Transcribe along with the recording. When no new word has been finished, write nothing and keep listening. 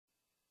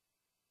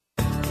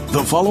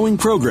The following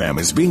program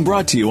is being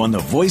brought to you on the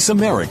Voice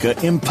America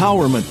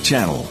Empowerment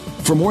Channel.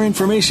 For more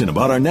information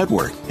about our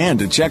network and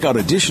to check out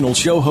additional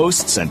show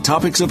hosts and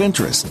topics of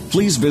interest,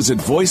 please visit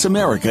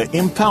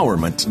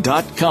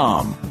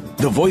voiceamericaempowerment.com.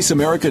 The Voice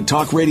America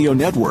Talk Radio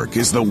Network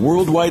is the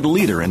worldwide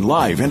leader in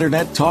live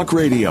Internet talk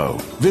radio.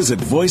 Visit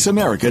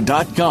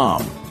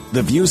voiceamerica.com.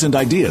 The views and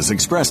ideas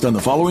expressed on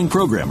the following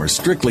program are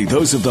strictly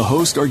those of the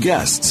host or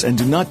guests and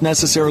do not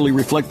necessarily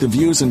reflect the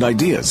views and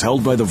ideas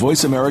held by the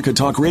Voice America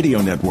Talk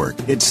Radio Network,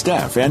 its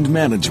staff, and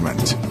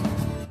management.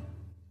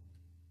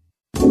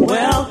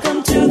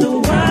 Welcome to the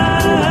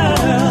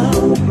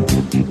world.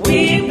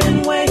 We've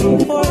been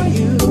waiting for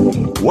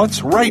you.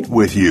 What's right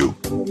with you?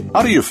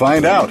 How do you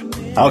find out?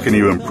 How can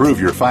you improve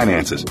your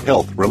finances,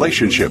 health,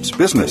 relationships,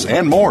 business,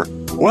 and more?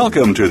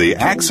 Welcome to the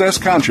Access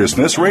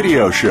Consciousness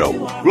Radio Show.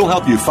 We'll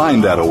help you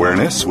find that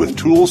awareness with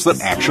tools that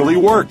actually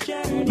work.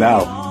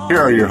 Now, here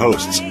are your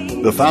hosts,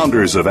 the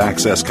founders of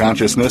Access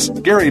Consciousness,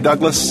 Gary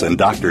Douglas and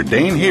Dr.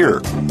 Dane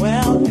Heer.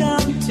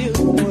 Welcome to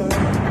the world.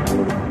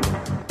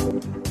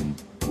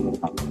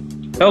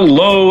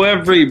 Hello,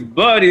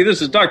 everybody.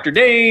 This is Dr.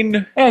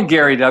 Dane. And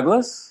Gary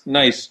Douglas.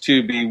 Nice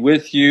to be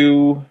with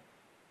you.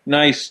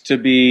 Nice to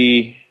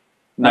be.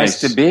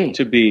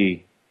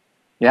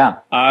 Yeah.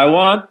 I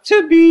want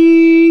to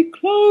be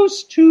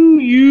close to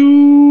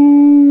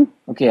you.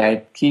 Okay,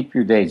 I keep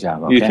your day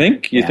job, okay? You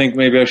think? You think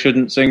maybe I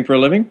shouldn't sing for a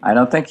living? I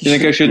don't think you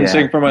think I shouldn't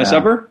sing for my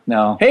supper?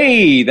 No.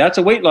 Hey, that's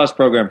a weight loss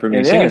program for me.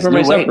 It Singing is. for my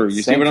You supper. wait.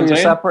 You Sing see what for I'm your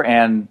saying? supper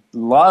and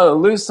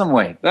lose some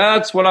weight.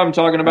 That's what I'm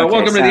talking about. Okay,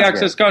 Welcome to the sounds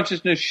Access good.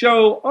 Consciousness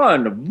Show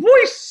on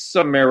Voice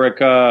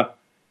America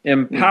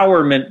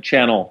Empowerment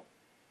Channel.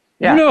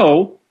 Yeah. You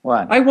know,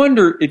 What? I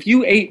wonder if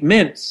you ate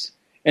mints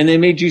and they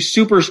made you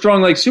super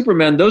strong like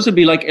Superman, those would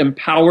be like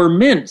empower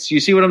mints. You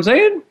see what I'm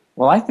saying?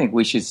 Well, I think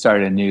we should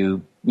start a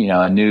new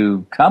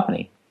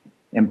company,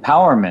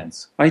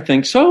 Empowerments, I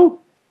think so.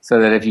 so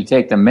that if you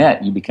take the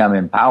mint, you become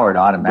empowered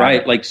automatically.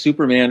 Right, like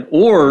Superman.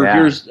 Or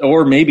Yeah.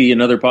 or maybe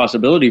another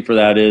possibility for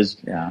that is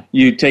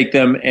you take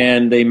them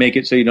and they make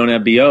it so you don't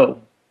have BO.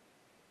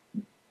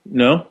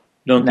 No?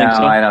 Don't think so?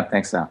 No, I don't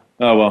think so.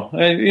 Oh, well,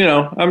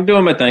 I'm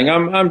doing my thing.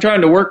 I'm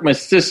trying to work my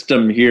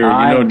system here,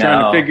 trying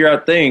to figure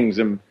out things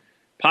and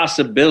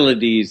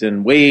possibilities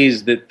and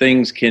ways that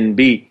things can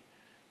be.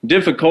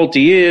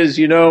 Difficulty is,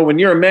 when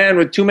you're a man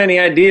with too many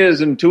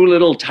ideas and too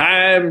little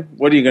time,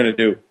 what are you going to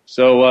do?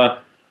 So,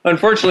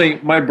 unfortunately,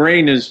 my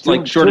brain is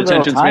like short too little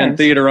attention span times.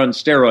 theater on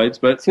steroids,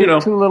 but, Too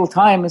little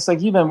time. It's like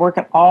you've been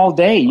working all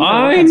day. You've been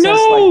I working since,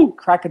 know. like,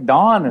 crack of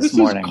dawn this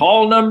morning. is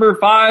call number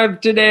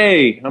 5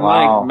 today. I'm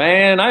Wow. like,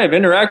 man, I have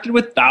interacted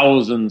with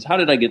thousands. How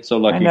did I get so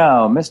lucky? I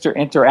know, Mr.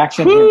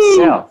 Interaction Whew.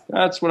 himself.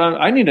 That's what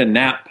I need a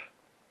nap.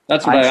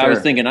 That's what I'm I was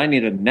sure. thinking. I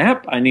need a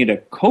nap. I need a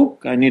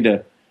Coke. I need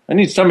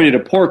somebody to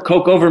pour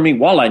Coke over me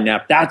while I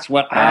nap. That's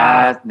what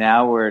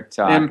Now we're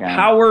talking.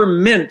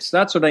 empowerments.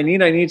 That's what I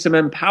need. I need some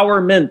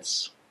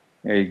empowerments.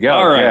 There you go.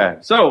 All right.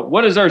 Good. So,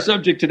 what is our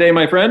subject today,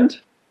 my friend?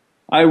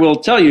 I will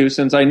tell you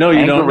since I know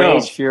you Anger, don't know.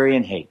 rage, fury,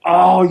 and hate.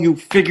 Oh, you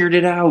figured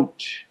it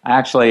out.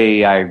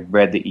 Actually, I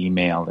read the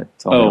email that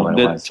told me what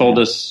it that was. told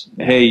us,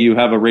 hey, you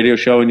have a radio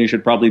show and you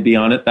should probably be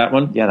on it. That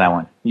one. Yeah, that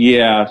one.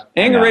 Yeah.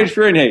 Anger, know. rage,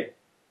 fury, and hate.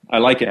 I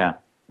like it. Yeah.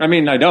 I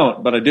mean, I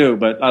don't, but I do.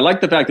 But I like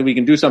the fact that we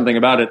can do something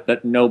about it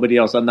that nobody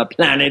else on the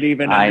planet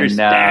even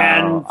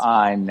understands.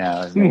 I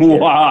know.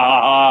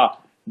 Blah,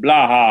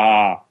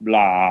 blah,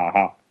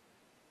 blah.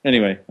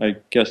 Anyway, I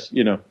guess,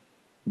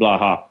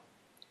 blah.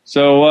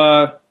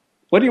 So,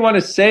 what do you want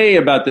to say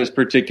about this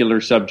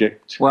particular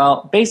subject?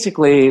 Well,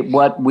 basically,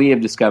 what we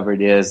have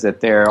discovered is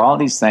that there are all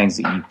these things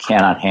that you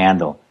cannot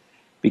handle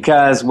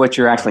because what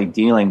you're actually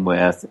dealing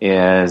with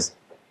is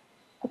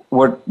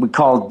what we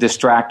call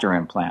distractor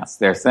implants.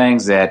 They're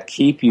things that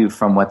keep you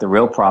from what the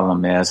real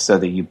problem is so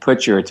that you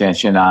put your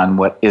attention on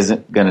what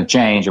isn't going to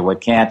change or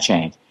what can't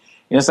change.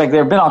 It's like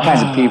there have been all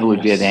kinds of people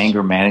who did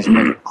anger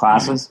management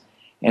classes,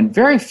 and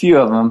very few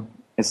of them,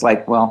 it's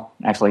like, well,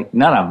 actually,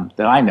 none of them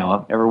that I know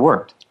of ever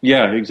worked.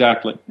 Yeah,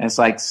 exactly. And it's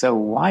like, so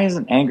why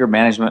isn't anger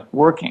management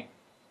working?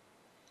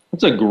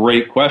 That's a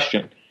great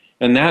question.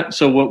 And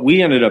so what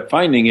we ended up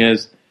finding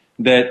is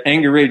that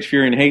anger, rage,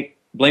 fear, and hate,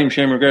 blame,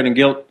 shame, regret, and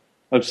guilt,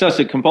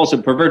 obsessive,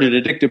 compulsive, perverted,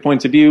 addictive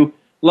points of view,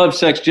 love,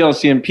 sex,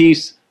 jealousy, and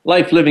peace,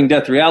 life, living,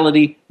 death,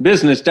 reality,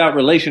 business, doubt,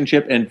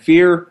 relationship, and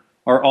fear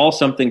are all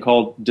something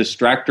called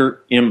distractor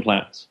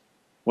implants.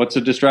 What's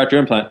a distractor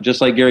implant? Just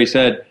like Gary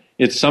said,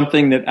 it's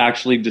something that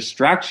actually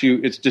distracts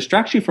you. It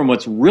distracts you from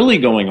what's really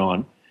going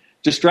on,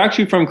 distracts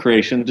you from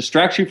creation,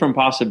 distracts you from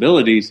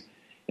possibilities.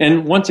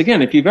 And once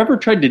again, if you've ever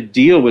tried to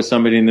deal with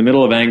somebody in the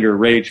middle of anger,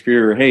 rage,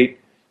 fear, or hate,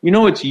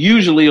 it's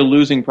usually a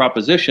losing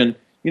proposition.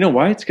 You know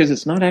why? It's because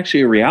it's not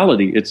actually a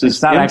reality. It's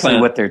this not implant.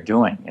 actually what they're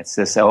doing. It's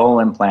this whole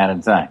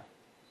implanted thing.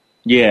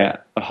 Yeah,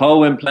 a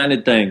hoe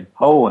implanted thing.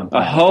 Hoe A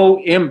implant. hoe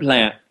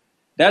implant.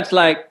 That's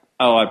like,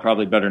 I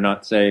probably better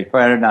not say.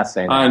 Better not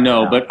say that. I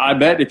know, No. but I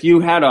bet if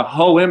you had a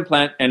hoe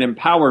implant and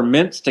empower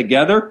mints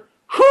together,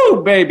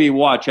 whoo, baby,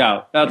 watch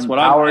out. That's what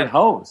I'm. Empowered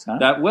hose, huh?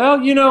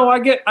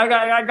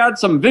 I got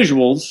some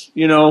visuals,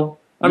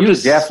 I'm you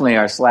just definitely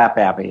are slap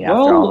happy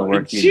after all the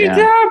work you've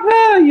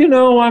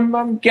done.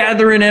 I'm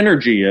gathering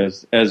energy,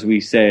 as we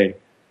say.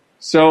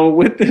 So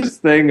with this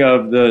thing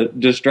of the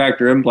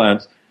distractor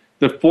implants,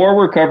 the 4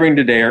 we're covering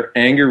today are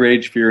anger,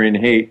 rage, fury, and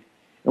hate.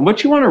 And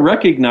what you want to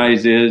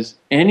recognize is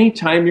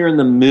anytime you're in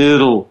the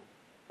middle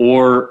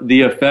or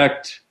the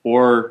effect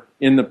or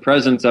in the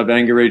presence of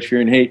anger, rage, fear,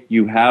 and hate,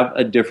 you have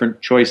a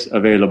different choice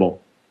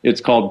available.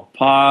 It's called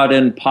pod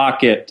and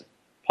pocket.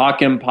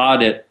 Pock and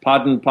pod it.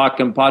 Pod and pock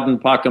and pod and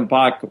pock and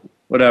pock,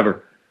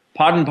 whatever.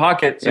 Pod and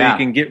pocket so you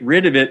can get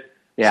rid of it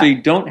so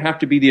you don't have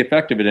to be the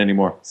effect of it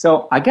anymore.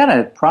 So I got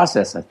a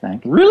process, I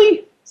think.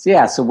 Really? So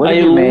yeah, so what have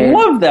I you made?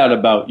 love that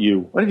about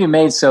you. What have you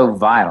made so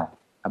vital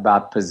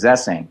about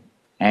possessing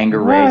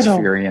anger, rage,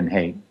 fury, and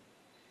hate?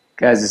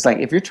 Because it's like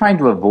if you're trying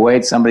to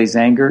avoid somebody's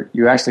anger,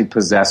 you're actually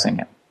possessing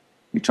it.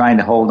 You're trying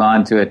to hold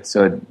on to it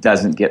so it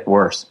doesn't get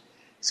worse.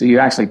 So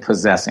you're actually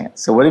possessing it.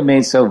 So what have you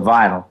made so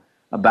vital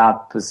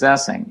about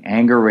possessing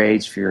anger,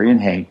 rage, fury,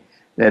 and hate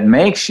that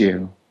makes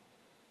you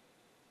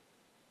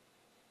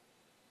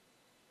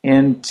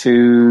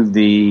into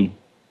the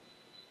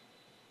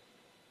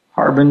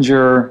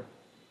harbinger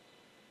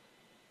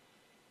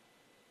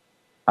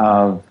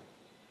of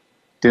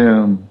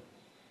doom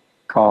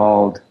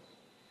called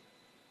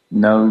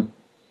no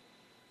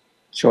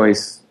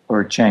choice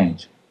or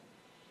change?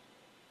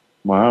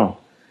 Wow.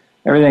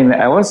 Everything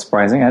that was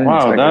surprising. I didn't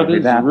expect it to be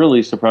that.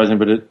 Really surprising,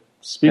 but it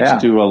speaks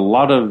to a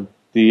lot of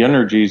the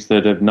energies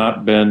that have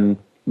not been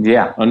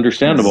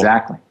understandable.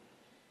 Exactly.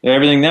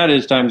 Everything that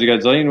is times a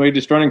gazillion way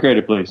destroying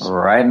creative, please.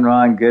 Right and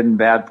wrong, good and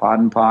bad, pod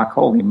and pock,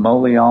 holy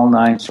moly, all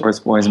 9 shorts,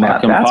 boys, and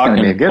out. That's going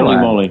to be a good one.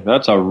 Holy moly,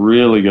 that's a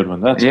really good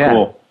one. That's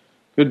cool.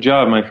 Good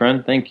job, my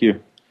friend. Thank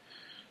you.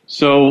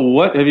 So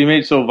what have you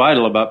made so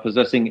vital about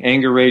possessing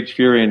anger, rage,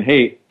 fury, and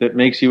hate that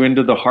makes you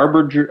into the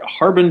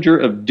harbinger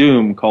of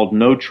doom called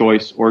no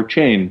choice or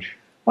change?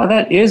 Well,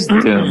 that is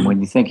doom when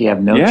you think you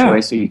have no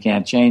choice or you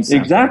can't change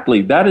something.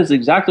 Exactly. That is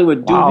exactly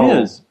what doom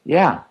is.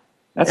 Yeah.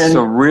 That's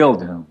the real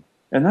doom.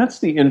 And that's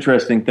the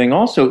interesting thing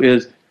also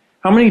is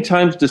how many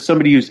times does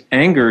somebody use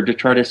anger to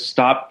try to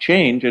stop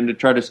change and to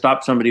try to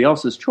stop somebody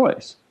else's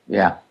choice?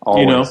 Yeah,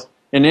 always.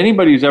 And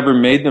anybody who's ever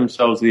made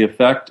themselves the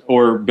effect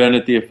or been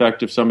at the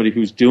effect of somebody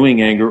who's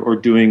doing anger or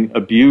doing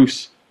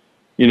abuse,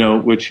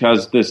 which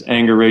has this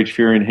anger, rage,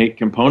 fear, and hate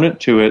component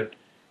to it,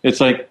 it's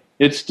like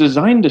it's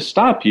designed to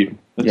stop you.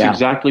 That's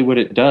exactly what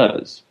it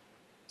does.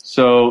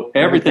 So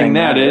everything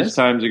that is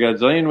times a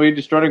gazillion way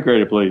destroying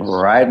creative, please.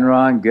 Right and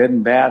wrong, good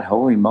and bad,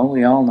 holy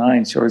moly, all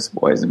 9 shorts,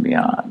 boys, and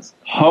beyonds.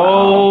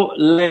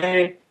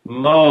 Holy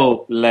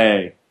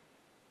moly.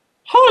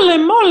 Holy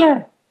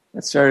moly.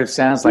 That sort of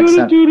sounds like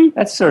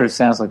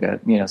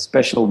a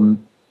special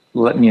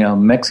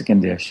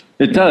Mexican dish.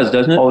 It does,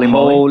 doesn't it? Holy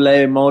mole.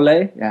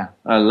 Yeah.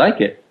 I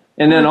like it.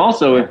 And then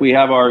also if we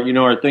have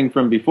our thing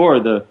from before,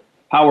 the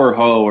power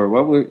hoe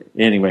or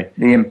anyway.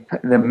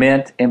 The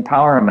mint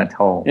empowerment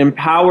hole. A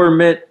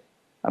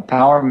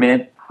power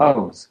mint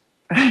hose.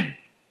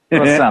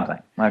 Or something.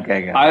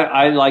 Okay, good.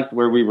 I liked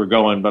where we were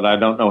going, but I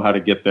don't know how to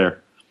get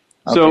there.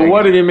 So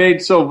what have you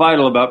made so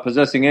vital about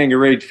possessing anger,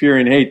 rage, fear,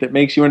 and hate that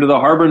makes you into the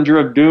harbinger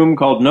of doom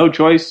called no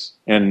choice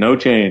and no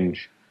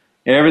change?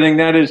 Everything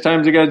that is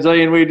times a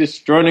gazillion way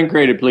destroyed and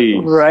created,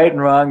 please. Right and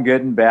wrong,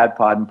 good and bad,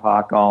 pod and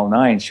pock, all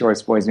 9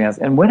 shorts, boys, and beyonds.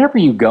 And whenever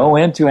you go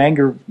into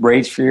anger,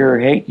 rage, fear, or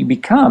hate, you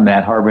become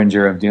that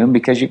harbinger of doom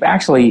because you've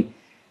actually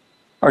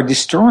are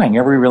destroying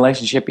every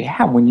relationship you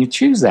have when you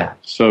choose that.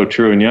 So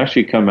true. And you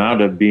actually come out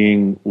of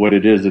being what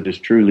it is that is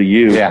truly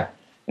you. Yeah.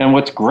 And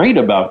what's great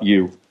about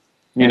you,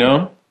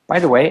 By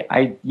the way,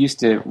 I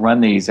used to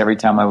run these every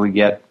time I would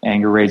get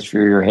anger, rage,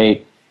 fury, or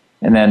hate.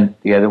 And then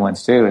the other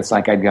ones too. It's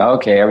like I'd go,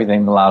 okay,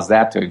 everything allows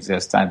that to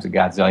exist times a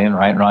godzillion,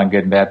 right and wrong,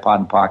 good and bad,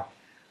 pod and pock,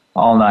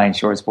 all 9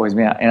 shorts, boys,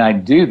 men. And I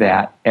do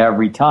that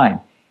every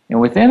time.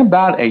 And within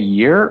about a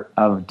year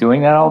of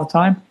doing that all the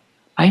time,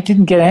 I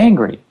didn't get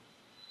angry.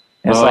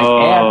 And it's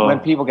and when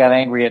people got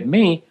angry at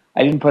me,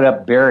 I didn't put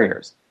up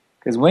barriers.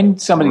 Because when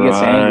somebody gets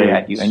angry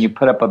at you and you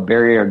put up a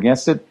barrier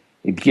against it,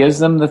 it gives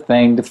them the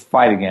thing to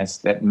fight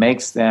against that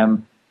makes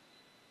them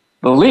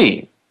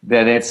believe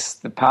that it's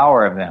the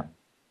power of them.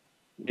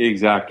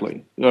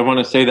 Exactly. I want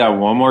to say that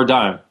one more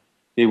time.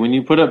 Okay, when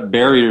you put up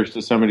barriers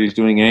to somebody who's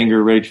doing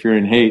anger, rage, fear,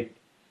 and hate,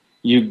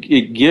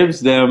 it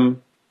gives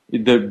them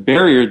the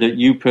barrier that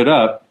you put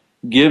up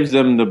gives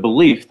them the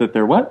belief that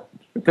they're what?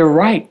 They're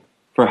right.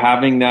 For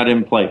having that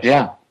in place.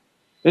 Yeah.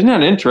 Isn't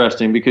that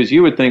interesting? Because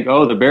you would think,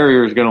 the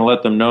barrier is going to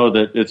let them know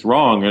that it's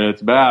wrong and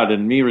it's bad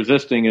and me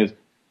resisting is,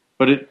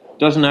 but it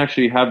doesn't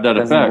actually have that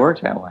effect. It doesn't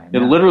work that way. It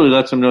literally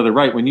lets them know they're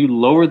right. When you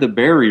lower the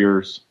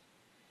barriers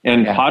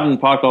and pod and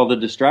pock all the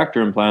distractor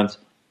implants,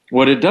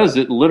 what it does,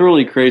 it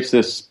literally creates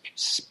this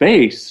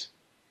space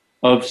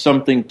of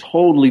something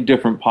totally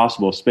different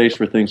possible, a space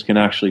where things can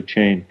actually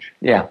change.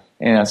 Yeah,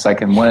 it's like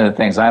one of the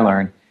things I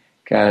learned,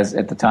 because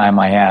at the time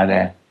I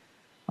had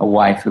a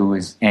wife who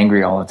was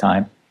angry all the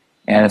time,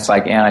 and it's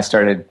like, and I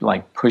started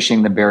like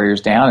pushing the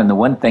barriers down, and the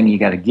one thing you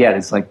got to get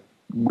is like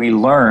we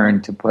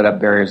learn to put up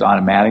barriers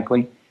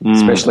automatically,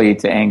 especially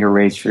to anger,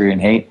 rage, fury,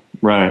 and hate.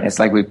 Right. It's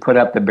like we put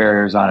up the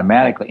barriers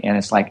automatically, and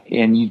it's like,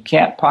 and you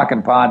can't pock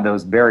and pod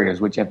those barriers.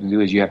 What you have to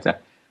do is you have to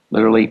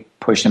literally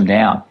push them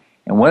down.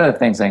 And one of the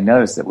things I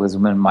noticed that was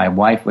when my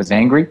wife was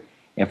angry,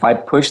 if I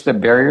pushed the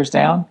barriers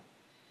down,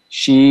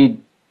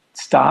 she'd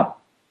stop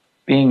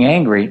being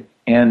angry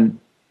in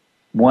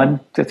 1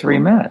 to 3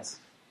 minutes.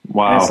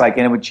 Wow. And it's like,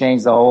 and it would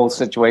change the whole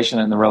situation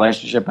and the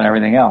relationship and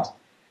everything else.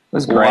 It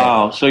was great.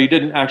 Wow. So you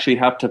didn't actually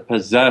have to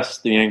possess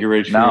the anger,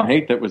 rage, fear, and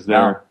hate that was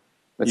there. No.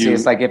 But see,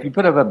 it's like if you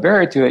put up a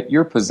barrier to it,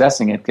 you're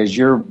possessing it because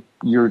you're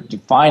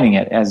defining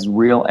it as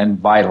real and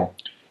vital.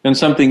 And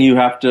something you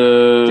have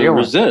to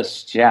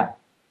resist. Yeah.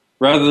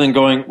 Rather than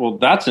going, well,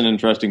 that's an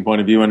interesting point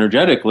of view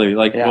energetically.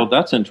 Like, well,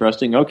 that's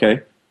interesting.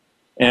 Okay.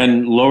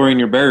 And lowering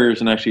your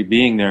barriers and actually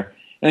being there.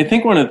 And I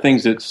think one of the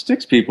things that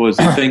sticks people is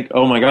to think,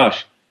 oh my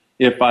gosh,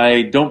 if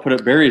I don't put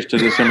up barriers to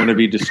this, I'm going to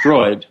be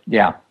destroyed.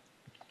 Yeah.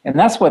 And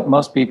that's what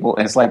most people,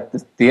 it's like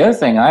the other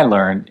thing I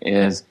learned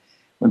is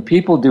when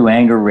people do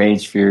anger,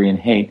 rage, fury, and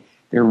hate,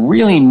 they're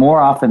really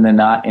more often than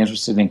not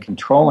interested in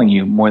controlling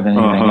you more than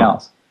anything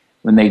else.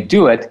 When they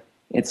do it,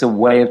 it's a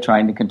way of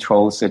trying to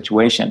control the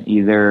situation,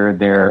 either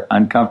their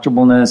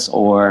uncomfortableness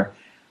or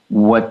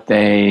what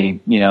they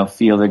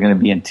feel they're going to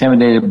be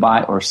intimidated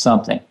by or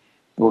something.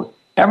 But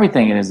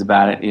everything it is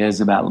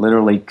about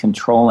literally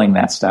controlling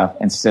that stuff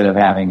instead of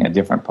having a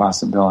different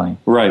possibility.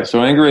 Right.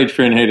 So anger, rage,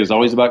 fear, and hate is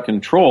always about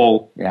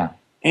control. Yeah.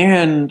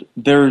 And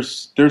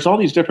there's all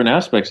these different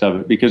aspects of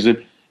it, because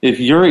if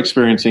you're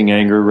experiencing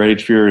anger,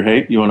 rage, fear, or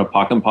hate, you want to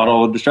pock and pot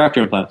all the distractor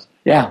implants.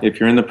 Yeah. If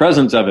you're in the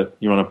presence of it,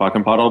 you want to pock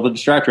and pot all the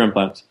distractor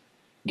implants.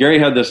 Gary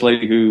had this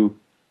lady who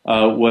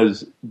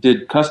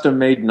did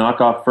custom-made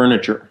knockoff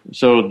furniture.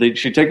 So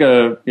she'd take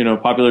a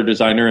popular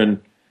designer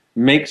and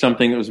make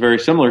something that was very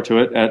similar to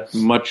it at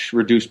much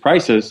reduced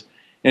prices,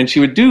 and she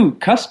would do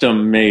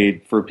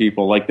custom-made for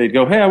people. Like they'd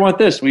go, "Hey, I want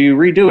this. Will you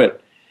redo it?"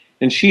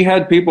 And she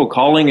had people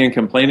calling and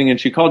complaining, and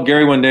she called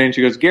Gary one day, and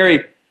she goes,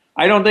 "Gary,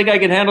 I don't think I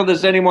can handle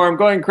this anymore. I'm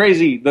going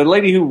crazy. The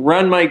lady who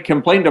ran my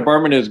complaint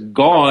department is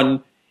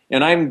gone,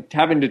 and I'm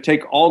having to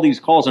take all these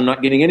calls. I'm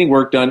not getting any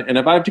work done, and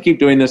if I have to keep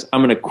doing this, I'm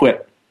going to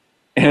quit."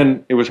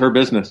 And it was her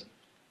business.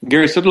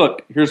 Gary said,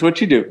 "Look, here's what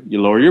you do. You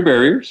lower your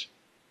barriers.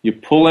 You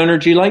pull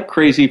energy like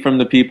crazy from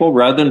the people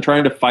rather than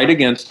trying to fight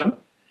against them,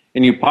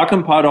 and you pock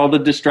and pot all the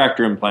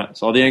distractor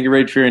implants, all the anger,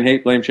 rage, fear, and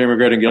hate, blame, shame,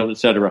 regret, and guilt,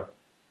 etc."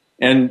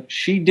 And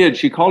she did.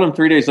 She called him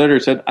 3 days later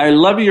and said, "I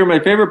love you. You're my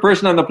favorite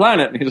person on the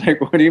planet." And he's like,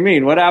 "What do you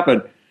mean? What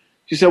happened?"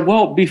 She said,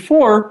 "Well,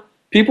 before,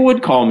 people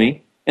would call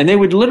me, and they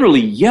would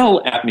literally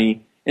yell at me,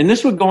 and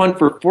this would go on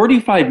for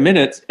 45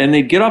 minutes, and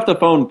they'd get off the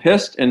phone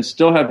pissed and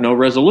still have no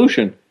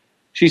resolution."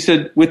 She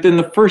said, "Within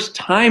the first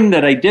time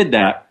that I did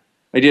that,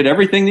 I did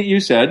everything that you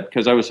said,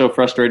 because I was so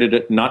frustrated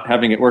at not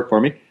having it work for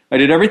me. I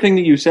did everything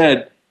that you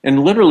said,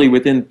 and literally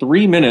within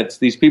 3 minutes,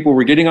 these people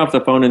were getting off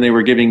the phone and they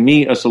were giving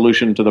me a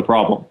solution to the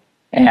problem."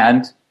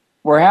 And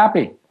we're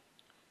happy.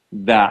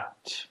 That.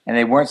 And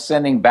they weren't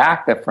sending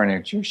back the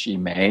furniture she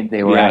made.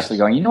 They were actually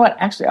going, you know what,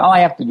 actually, all I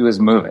have to do is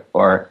move it.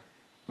 Or,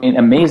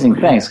 amazing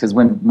things, because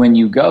when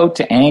you go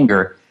to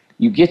anger,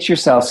 you get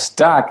yourself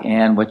stuck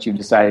in what you've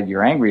decided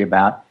you're angry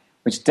about,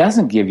 which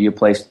doesn't give you a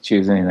place to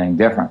choose anything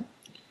different.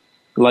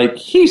 Like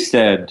he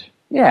said.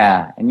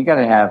 Yeah, and you got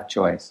to have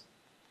choice.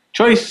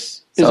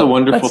 Choice is a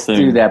wonderful thing.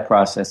 Let's do that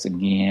process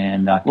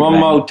again. One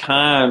more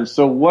time.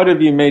 So what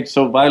have you made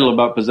so vital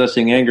about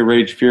possessing anger,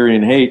 rage, fury,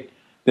 and hate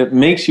that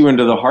makes you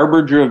into the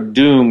harbinger of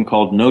doom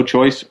called no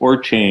choice or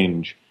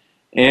change?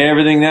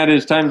 Everything that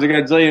is times a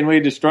godzillion way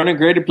destroyed and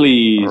created,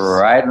 please.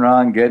 Right and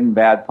wrong, good and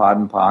bad, pod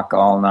and pock,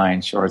 all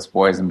nine, shorts,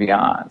 boys, and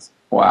beyonds.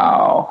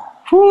 Wow.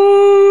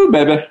 Woo,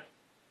 baby.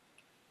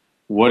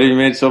 What have you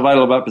made so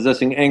vital about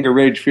possessing anger,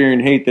 rage, fear,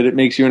 and hate that it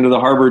makes you into the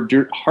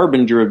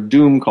harbinger of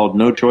doom called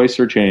no choice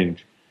or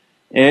change?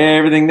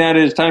 Everything that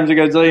is times a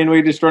godzillion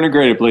way destroyed and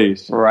created,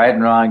 please. Right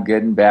and wrong,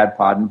 good and bad,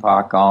 pod and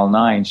pock, all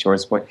nine,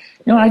 shorts, boys.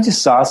 I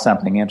just saw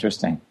something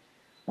interesting.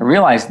 I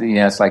realized that,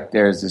 it's like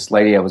there's this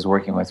lady I was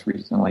working with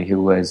recently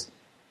who was,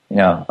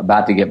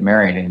 about to get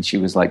married, and she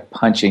was like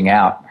punching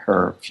out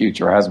her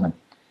future husband.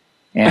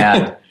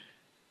 And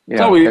it's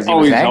always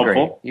angry.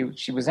 helpful.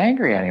 She was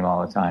angry at him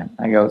all the time.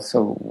 I go,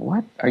 so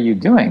what are you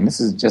doing?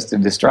 This is just a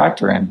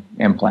distractor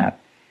implant.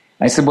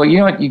 I said, well, you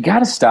know what? You got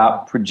to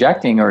stop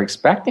projecting or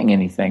expecting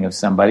anything of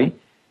somebody.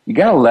 You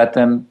got to let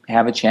them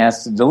have a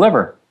chance to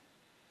deliver.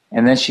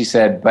 And then she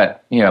said,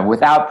 but,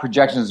 without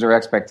projections or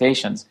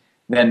expectations,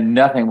 then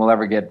nothing will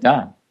ever get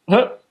done.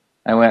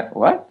 I went,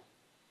 what?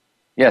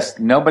 Yes,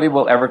 nobody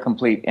will ever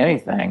complete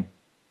anything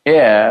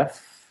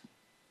if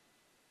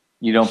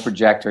you don't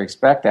project or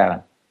expect at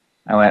them.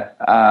 I went,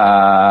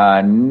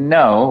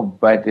 no,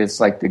 but it's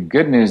like the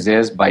good news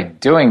is by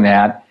doing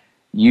that,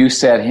 you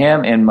set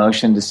him in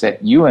motion to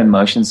set you in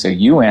motion, so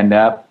you end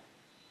up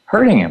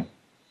hurting him.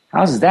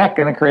 How's that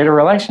going to create a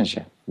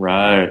relationship?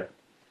 Right.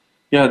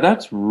 Yeah,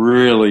 that's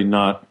really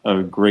not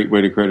a great way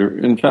to create a...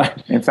 In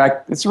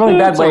fact, it's a really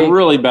bad way. It's a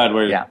really bad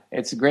way. Yeah,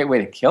 it's a great way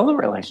to kill the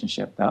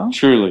relationship, though.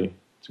 Truly.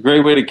 It's a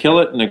great way to kill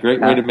it and a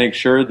great way to make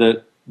sure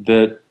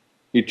that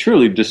you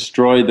truly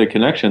destroy the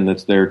connection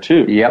that's there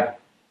too. Yep.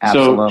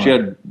 Absolutely. So she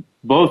had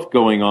both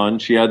going on.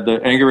 She had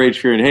the anger, rage,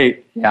 fear, and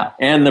hate,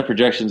 and the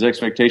projections,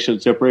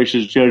 expectations,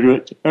 separations,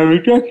 judgment, and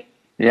rejection.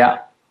 Yeah,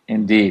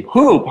 indeed.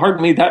 Whew,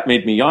 pardon me, that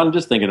made me yawn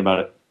just thinking about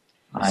it.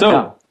 I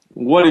know.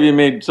 What have you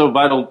made so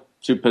vital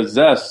to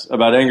possess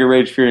about anger,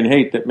 rage, fear, and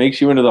hate that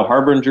makes you into the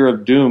harbinger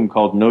of doom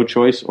called no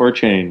choice or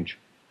change?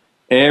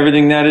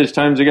 Everything that is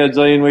times a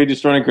godzillion way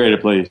destroying create a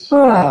place.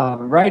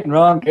 Right and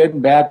wrong, good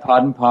and bad,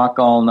 pod and pock,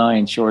 all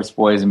nine, shorts,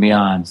 boys, and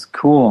beyonds.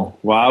 Cool.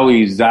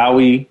 Wowie,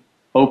 zowie,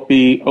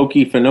 opie,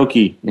 okie,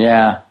 finoki.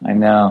 Yeah, I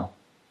know.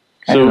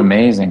 Kind of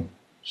amazing.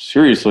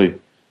 Seriously.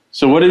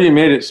 So what have you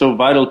made it so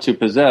vital to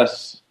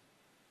possess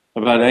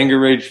about anger,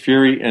 rage,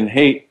 fury, and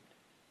hate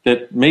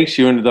that makes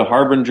you into the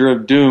harbinger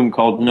of doom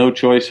called no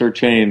choice or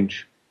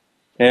change?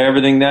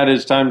 Everything that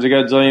is times a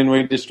godzillion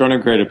way destroying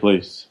and create a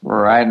place.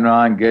 Right and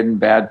wrong, good and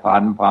bad,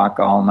 pod and pock,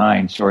 all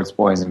nine, shorts,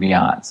 boys, and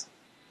beyonds.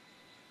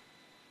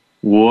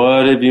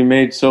 What have you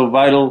made so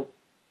vital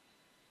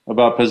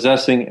about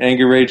possessing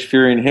anger, rage,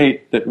 fury, and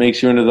hate that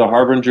makes you into the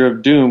harbinger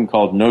of doom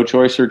called no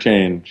choice or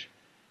change?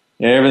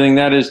 Everything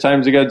that is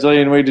times a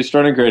godzillion way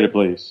destroying and create a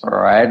place.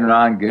 Right and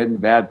wrong, good and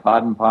bad,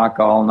 pod and pock,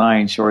 all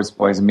nine, shorts,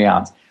 boys, and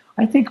beyonds.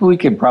 I think we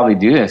could probably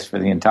do this for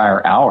the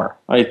entire hour.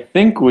 I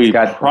think we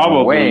got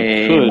probably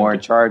way could. more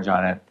charge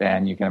on it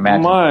than you can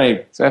imagine.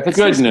 My so if it's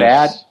goodness. this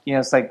bad,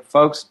 it's like,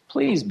 folks,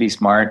 please be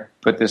smart.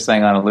 Put this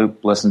thing on a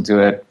loop, listen to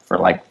it for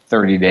like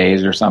 30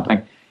 days or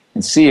something,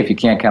 and see if you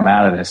can't come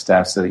out of this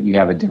stuff so that you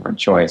have a different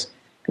choice.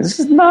 Because this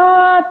is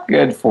not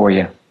good for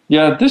you.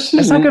 Yeah,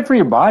 it's not good for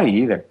your body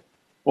either.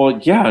 Well,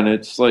 yeah, and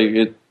it's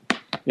like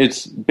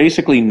it's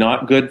basically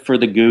not good for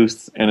the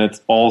goose, and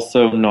it's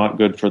also not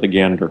good for the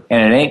gander.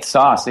 And it ain't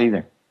sauce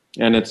either.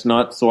 And it's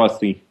not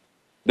saucy.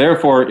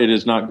 Therefore, it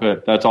is not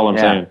good. That's all I'm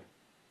saying.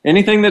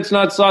 Anything that's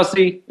not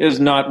saucy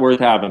is not worth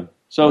having.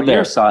 So well,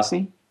 you're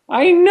saucy.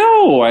 I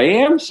know. I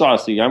am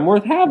saucy. I'm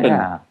worth having.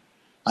 Yeah.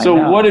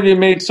 So what have you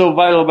made so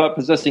vital about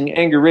possessing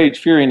anger, rage,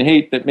 fury, and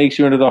hate that makes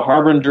you into the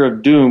harbinger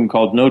of doom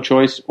called no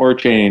choice or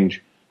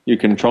change? You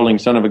controlling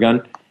son of a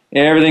gun.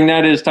 Everything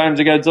that is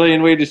times a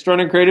godzillion way destroyed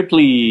and created,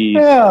 please.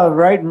 Yeah,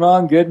 right and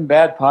wrong, good and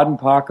bad, pod and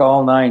pock,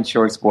 all nine,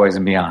 shorts, boys,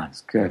 and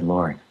beyonds. Good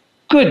Lord.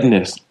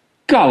 Goodness.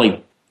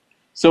 Golly.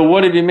 So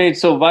what have you made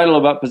so vital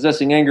about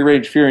possessing anger,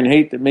 rage, fear, and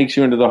hate that makes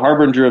you into the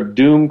harbinger of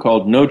doom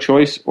called no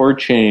choice or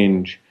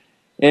change?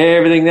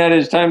 Everything that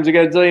is times a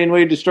godzillion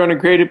way destroyed and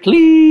created,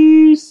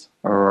 please.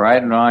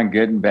 Right and wrong,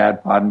 good and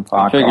bad, pod and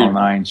pock, all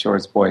nine,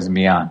 shorts, boys, and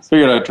beyonds.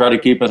 Figured I'd try to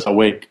keep us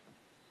awake.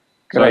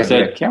 Good idea. I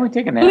said, can't we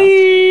take a nap?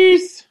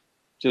 Please.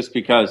 Just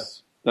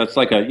because that's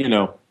like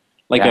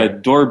a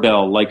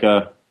doorbell,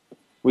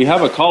 we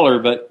have a caller,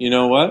 but you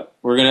know what?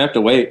 We're going to have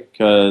to wait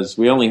because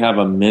we only have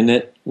a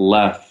minute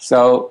left.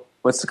 So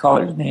what's the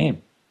caller's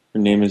name? Her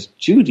name is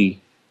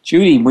Judy.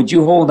 Judy, would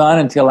you hold on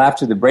until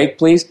after the break,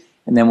 please?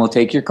 And then we'll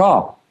take your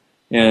call.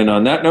 And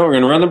on that note, we're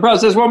going to run the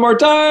process one more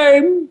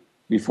time.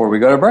 Before we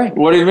go to break.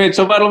 What have you made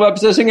so vital about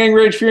possessing anger,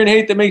 rage, fear, and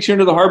hate that makes you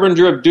into the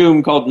harbinger of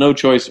doom called no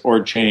choice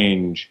or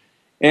change?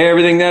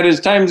 Everything that is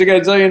times a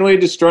godzillion way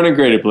destroyed and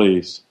created,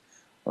 please.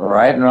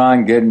 Right and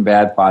wrong, good and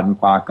bad, pod and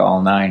pock,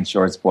 all nine,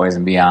 shorts, boys,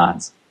 and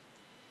beyonds.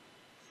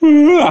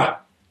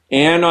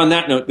 And on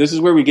that note, this is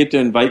where we get to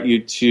invite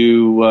you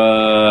to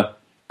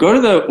go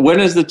to the When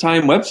Is the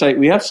Time website.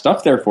 We have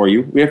stuff there for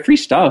you. We have free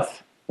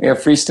stuff. We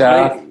have free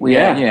stuff.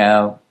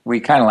 Right? We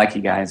kind of like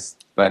you guys,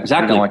 but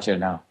exactly. We don't want you to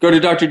know. Go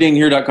to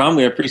drdinghere.com.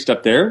 We have free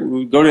stuff there.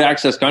 Go to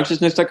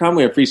accessconsciousness.com.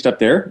 We have free stuff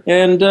there.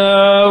 And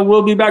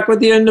we'll be back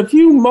with you in a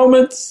few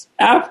moments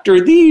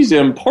after these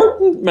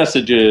important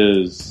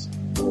messages.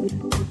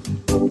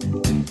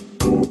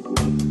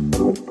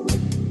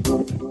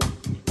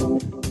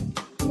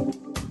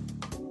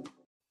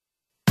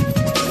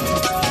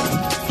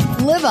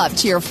 Live up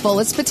to your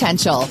fullest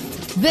potential.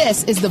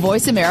 This is the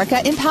Voice America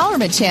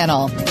Empowerment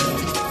Channel.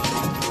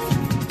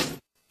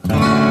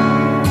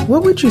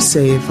 What would you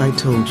say if I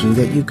told you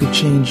that you could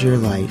change your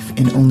life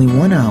in only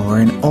 1 hour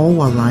and all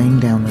while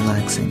lying down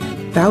relaxing?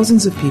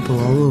 Thousands of people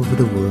all over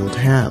the world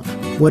have.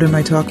 What am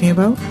I talking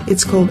about?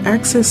 It's called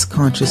Access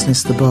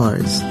Consciousness, the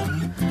BARS.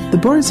 The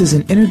BARS is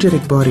an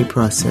energetic body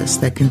process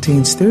that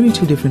contains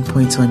 32 different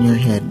points on your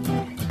head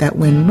that,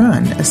 when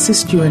run,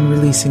 assist you in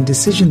releasing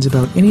decisions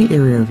about any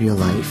area of your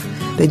life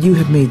that you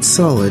have made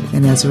solid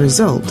and as a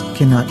result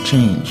cannot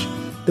change.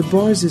 The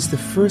BARS is the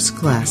first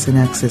class in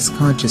Access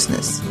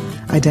Consciousness,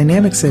 a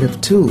dynamic set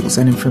of tools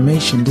and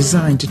information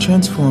designed to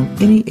transform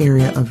any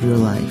area of your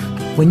life.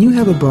 When you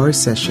have a BARS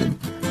session,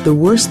 the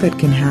worst that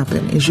can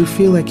happen is you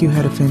feel like you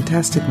had a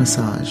fantastic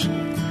massage.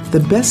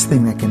 The best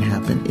thing that can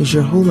happen is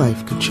your whole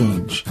life could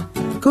change.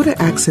 Go to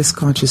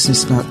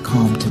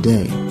accessconsciousness.com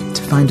today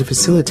to find a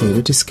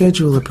facilitator to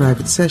schedule a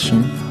private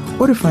session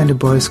or to find a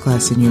BARS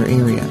class in your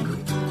area.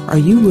 Are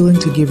you willing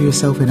to give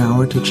yourself an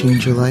hour to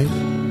change your life?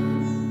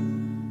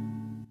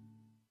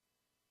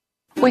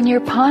 When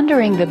you're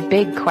pondering the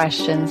big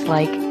questions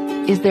like,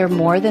 is there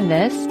more than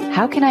this?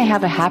 How can I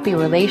have a happy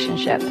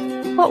relationship?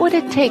 What would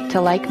it take to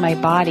like my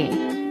body?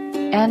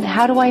 And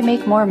how do I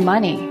make more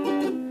money?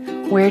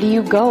 Where do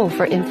you go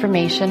for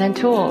information and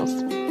tools?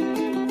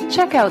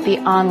 Check out the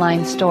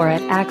online store at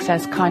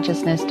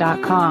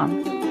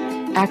accessconsciousness.com.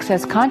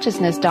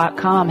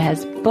 AccessConsciousness.com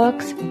has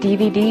books,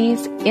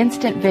 DVDs,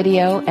 instant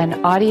video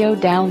and audio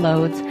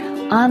downloads,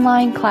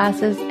 online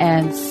classes,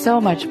 and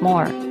so much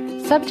more.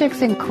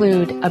 Subjects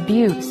include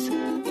abuse,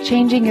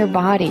 changing your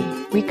body,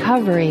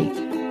 recovery,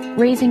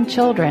 raising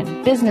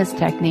children, business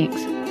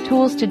techniques,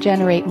 tools to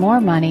generate more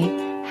money,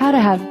 how to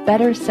have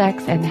better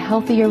sex and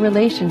healthier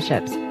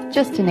relationships,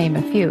 just to name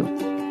a few.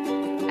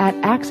 At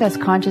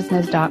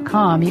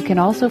AccessConsciousness.com, you can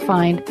also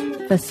find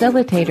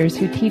facilitators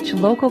who teach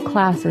local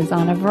classes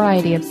on a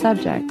variety of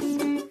subjects.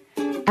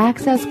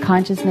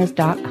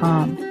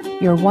 AccessConsciousness.com,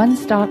 your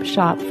one-stop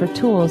shop for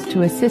tools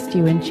to assist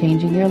you in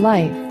changing your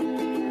life.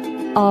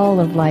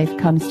 All of life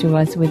comes to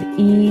us with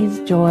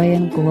ease, joy,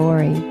 and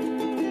glory.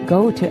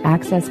 Go to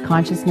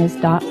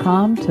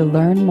AccessConsciousness.com to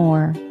learn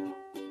more.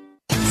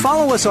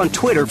 Follow us on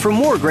Twitter for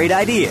more great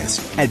ideas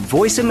at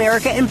Voice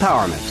America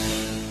Empowerment.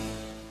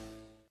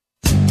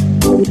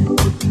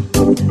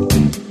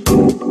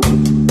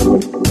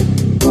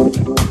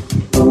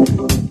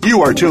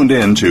 You are tuned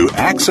in to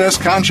Access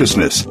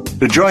Consciousness.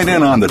 To join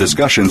in on the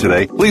discussion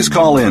today, please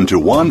call in to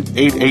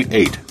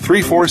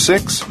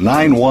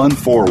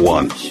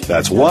 1-888-346-9141.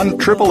 That's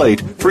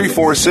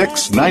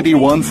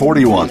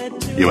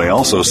 1-888-346-9141. You may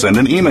also send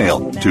an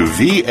email to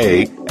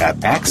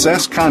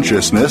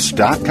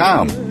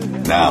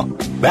va@accessconsciousness.com. Now,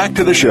 back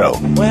to the show.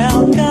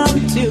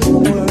 Welcome to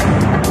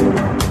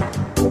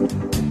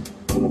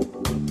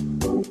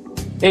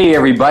Hey,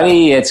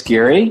 everybody, it's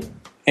Gary.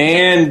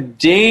 And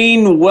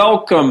Dane,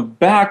 welcome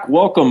back,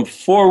 welcome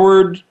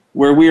forward,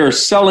 where we are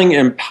selling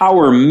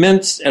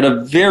empowerments at a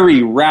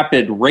very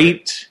rapid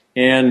rate,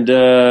 and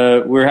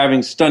we're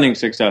having stunning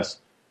success.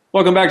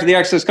 Welcome back to the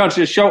Access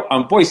Consciousness Show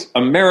on Voice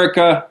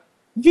America,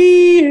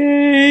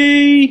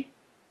 VA,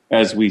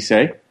 as we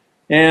say.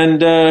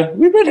 And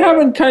we've been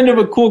having kind of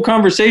a cool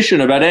conversation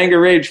about anger,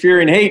 rage,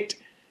 fear, and hate.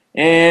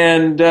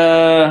 And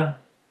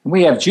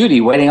we have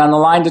Judy waiting on the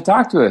line to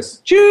talk to us.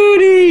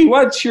 Judy,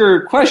 what's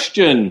your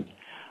question?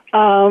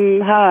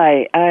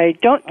 Hi. I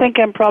don't think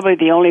I'm probably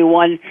the only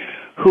one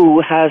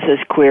who has this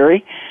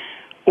query.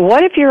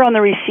 What if you're on the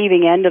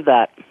receiving end of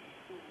that?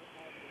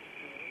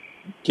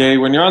 Okay,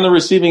 when you're on the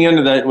receiving end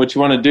of that, what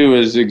you want to do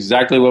is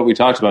exactly what we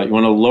talked about. You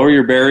want to lower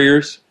your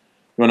barriers.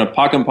 You want to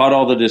pock and pot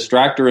all the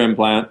distractor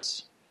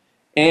implants.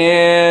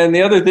 And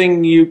the other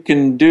thing you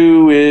can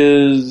do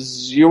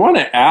is you want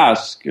to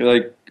ask,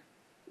 like,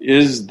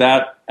 is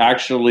that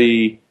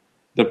actually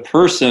the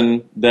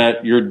person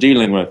that you're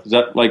dealing with? Is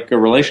that like a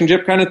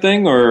relationship kind of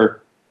thing,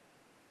 or?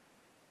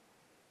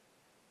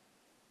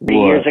 3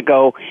 years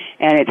ago,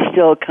 and it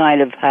still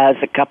kind of has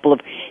a couple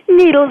of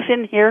needles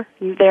in here,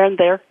 there and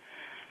there.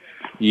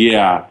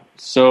 Yeah.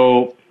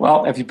 So,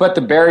 well, if you put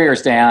the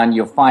barriers down,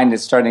 you'll find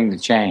it's starting to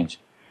change.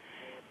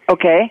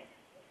 Okay.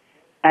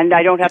 And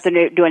I don't have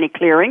to do any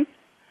clearing?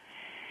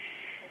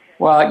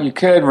 Well, you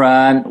could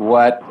run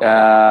what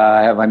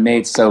have I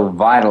made so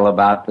vital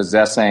about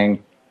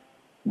possessing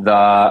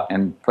the,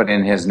 and put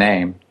in his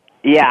name.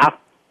 Yeah.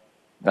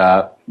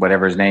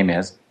 Whatever his name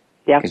is.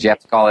 Yeah. Because you have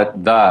to call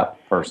it the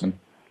person,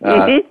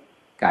 guy.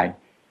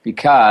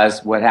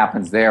 Because what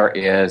happens there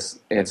is,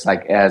 it's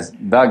like as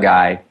the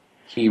guy,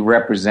 he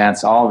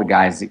represents all the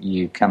guys that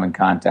you come in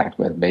contact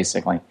with,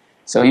 basically.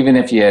 So even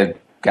if you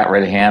got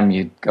rid of him,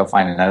 you'd go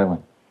find another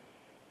one.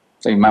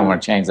 So you might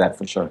want to change that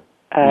for sure.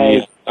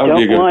 I don't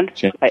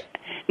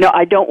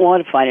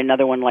want to find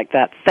another one like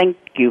that. Thank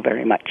you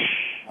very much.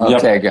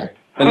 Okay, good.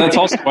 And that's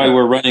also why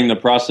we're running the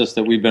process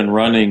that we've been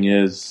running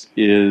is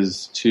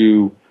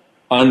to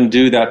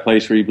undo that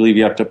place where you believe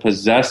you have to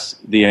possess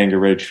the anger,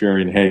 rage, fear,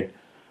 and hate.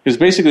 Because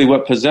basically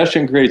what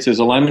possession creates is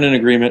alignment and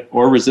agreement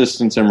or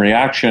resistance and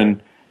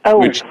reaction,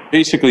 which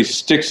basically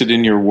sticks it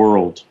in your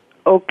world.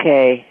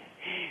 Okay.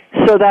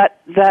 So that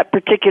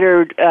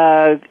particular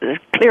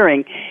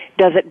clearing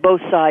does it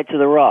both sides of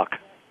the rock?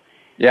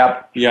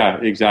 Yep. Yeah,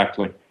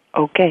 exactly.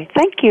 Okay,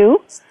 thank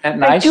you. And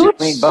nice, you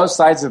clean both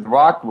sides of the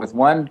rock with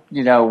one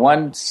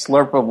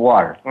slurp of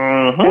water.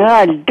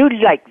 I do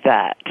like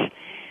that.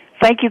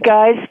 Thank you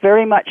guys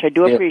very much. I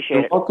do appreciate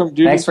it. You're welcome,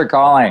 Judy. Thanks for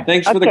calling.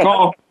 Thanks for the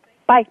call.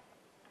 Bye.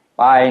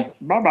 Bye.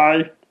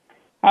 Bye-bye.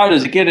 How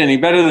does it get any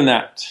better than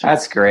that?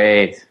 That's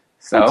great.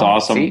 So, that's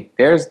awesome. See,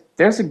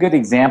 there's a good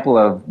example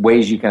of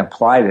ways you can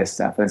apply this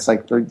stuff. And it's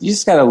like, you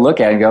just got to look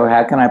at it and go,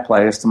 how can I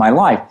apply this to my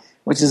life?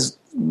 Which is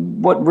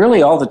what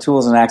really all the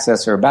tools in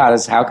Access are about,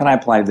 is how can I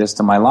apply this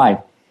to my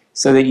life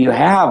so that you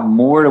have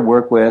more to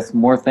work with,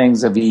 more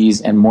things of ease,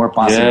 and more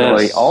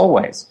possibility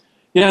always.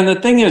 Yeah, and the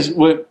thing is,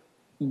 what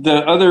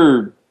the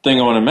other thing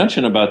I want to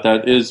mention about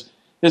that is,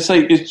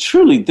 it's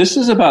truly, this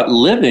is about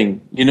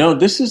living.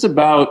 This is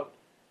about,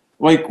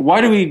 like,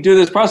 why do we do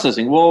this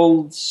processing?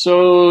 Well,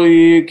 so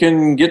you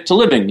can get to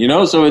living,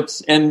 so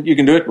and you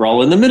can do it, we're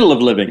all in the middle of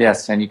living.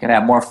 Yes, and you can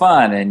have more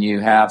fun, and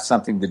you have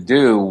something to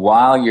do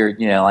while you're,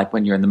 like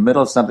when you're in the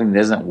middle of something that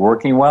isn't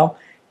working well,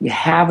 you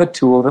have a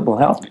tool that will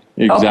help you.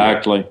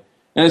 Exactly.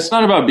 And it's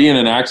not about being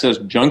an access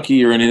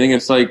junkie or anything.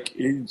 It's like,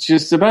 it's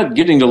just about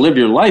getting to live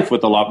your life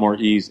with a lot more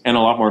ease and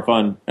a lot more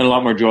fun and a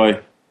lot more joy.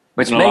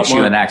 Which makes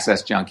you an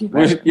access junkie.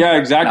 Right? Yeah,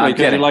 exactly.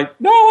 Because you're like,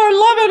 no, I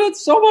love it.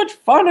 It's so much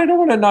fun. I don't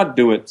want to not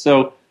do it.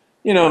 So,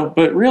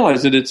 but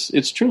realize that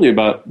it's truly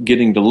about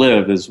getting to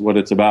live is what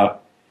it's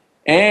about.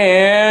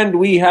 And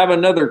we have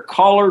another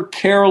caller,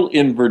 Carol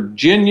in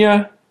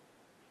Virginia.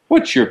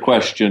 What's your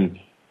question?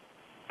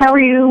 How are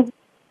you?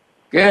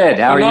 Good.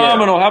 How are you?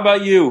 Phenomenal. How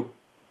about you?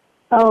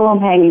 Oh, I'm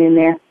hanging in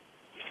there.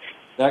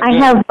 I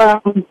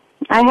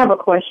have a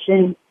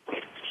question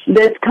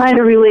that's kind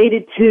of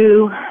related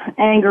to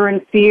anger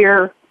and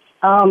fear.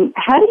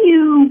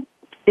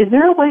 Is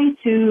there a way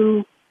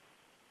to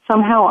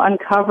somehow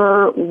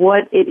uncover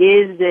what it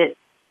is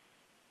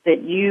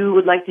that you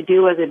would like to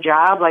do as a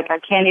job? Like, I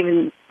can't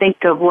even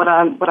think of what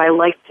I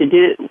like to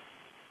do.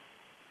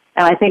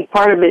 And I think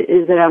part of it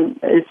is that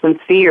is some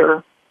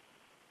fear.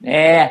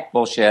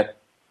 Bullshit.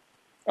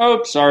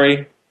 Oh,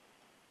 sorry.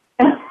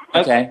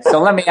 Okay, so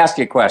let me ask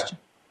you a question.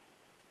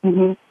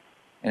 Mm-hmm.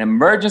 In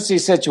emergency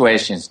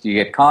situations, do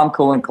you get calm,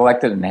 cool, and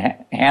collected and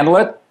handle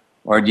it?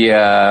 Or do you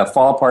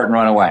fall apart and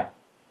run away?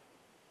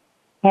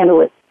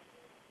 Handle it.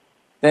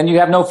 Then you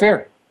have no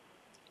fear.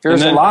 Fear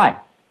is a lie.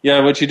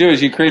 Yeah, what you do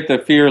is you create the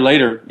fear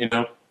later,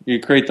 You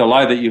create the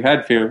lie that you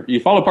had fear. You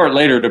fall apart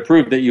later to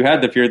prove that you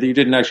had the fear that you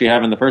didn't actually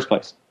have in the first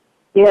place.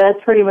 Yeah,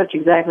 that's pretty much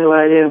exactly what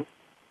I do.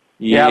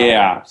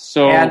 Yeah.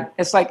 So, and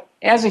it's like,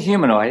 as a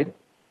humanoid,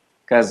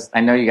 because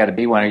I know you got to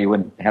be one or you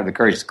wouldn't have the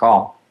courage to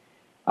call.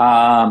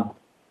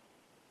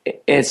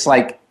 It's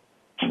like,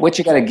 what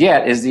you got to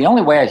get is the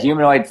only way a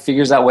humanoid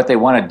figures out what they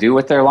want to do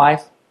with their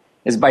life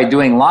is by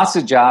doing lots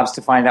of jobs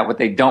to find out what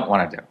they don't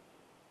want to do.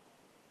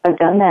 I've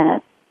done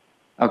that.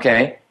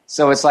 Okay,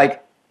 so it's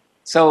like,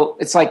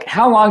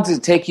 how long does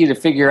it take you to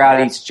figure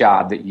out each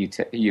job that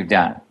you've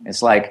done?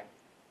 It's like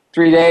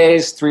 3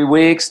 days, 3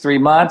 weeks, 3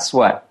 months,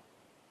 what?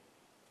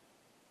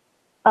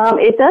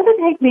 It doesn't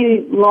take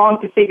me long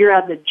to figure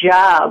out the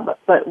job,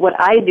 but what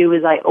I do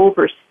is I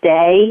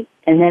overstay,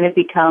 and then it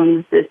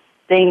becomes this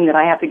thing that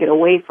I have to get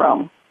away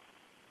from.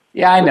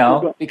 Yeah, I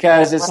know,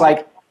 because it's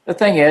like, the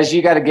thing is,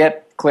 you got to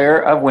get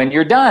clear of when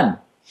you're done.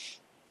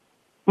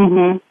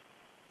 Mm-hmm.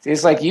 See,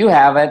 it's like you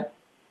haven't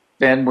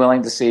been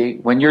willing to see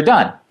when you're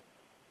done.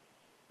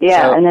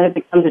 Yeah, and then it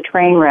becomes a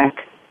train wreck.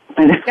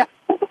 Yeah.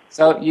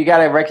 So you got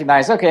to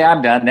recognize, okay,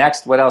 I'm done.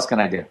 Next, what else can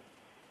I do?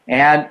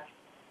 And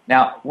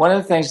now, one of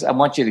the things I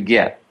want you to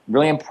get,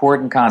 really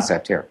important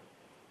concept here.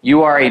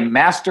 You are a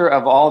master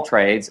of all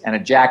trades and a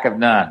jack of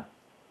none.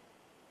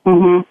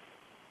 Mm-hmm.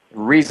 The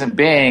reason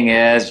being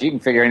is you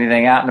can figure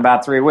anything out in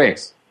about 3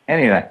 weeks.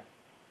 Anything.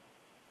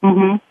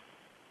 Mm-hmm.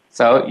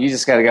 So you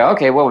just got to go,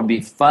 okay, what would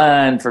be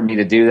fun for me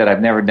to do that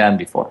I've never done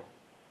before?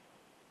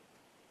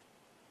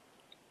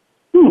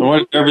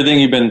 What everything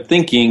you've been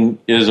thinking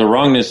is a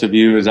wrongness of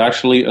you is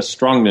actually a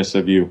strongness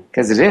of you.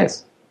 Because it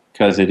is.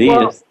 Because it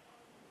is.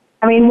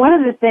 I mean, one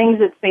of the things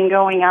that's been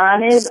going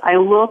on is I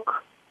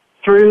look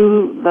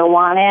through the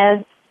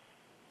WANAs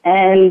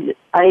and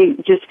I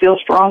just feel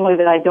strongly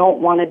that I don't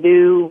want to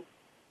do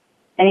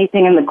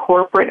anything in the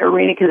corporate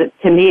arena because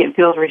to me it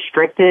feels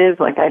restrictive.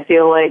 Like I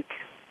feel like...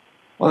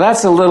 Well,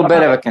 that's a little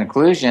bit of a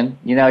conclusion.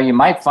 You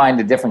might find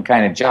a different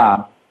kind of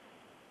job.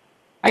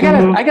 I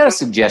got a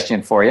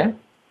suggestion for you.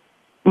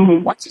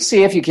 Mm-hmm. Why don't you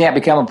see if you can't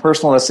become a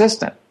personal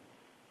assistant?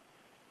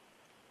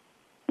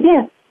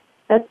 Yeah.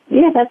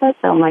 That does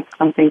sound like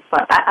something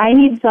fun. I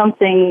need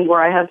something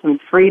where I have some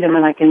freedom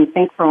and I can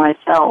think for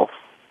myself.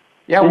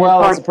 Yeah,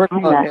 well, as a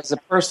personal, it's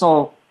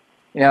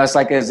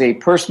like as a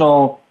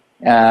personal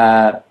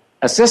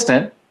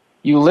assistant,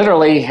 you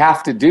literally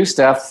have to do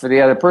stuff for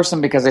the other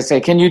person because they say,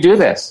 "Can you do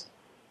this?"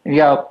 And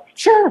you go,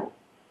 "Sure,"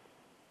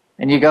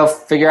 and you go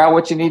figure out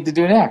what you need to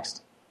do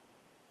next.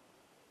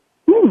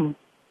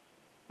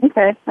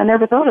 Okay, I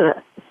never thought of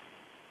that.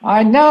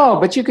 I know,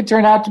 but you could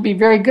turn out to be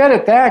very good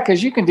at that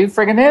because you can do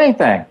friggin'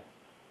 anything.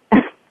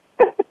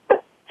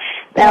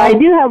 Now, I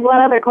do have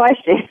one other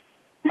question.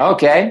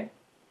 Okay.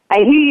 I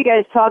hear you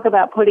guys talk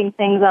about putting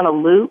things on a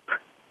loop.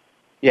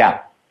 Yeah.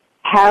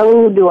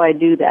 How do I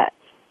do that?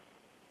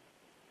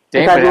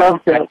 David, I'd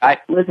love to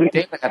listen.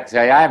 David, I have to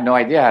tell you, I have no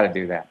idea how to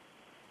do that.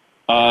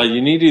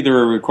 You need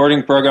either a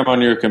recording program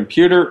on your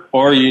computer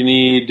or you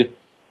need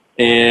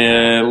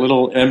a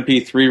little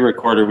MP3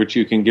 recorder, which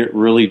you can get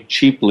really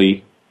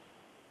cheaply.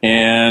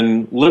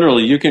 And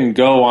literally, you can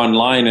go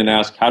online and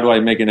ask, how do I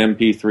make an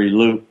MP3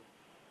 loop?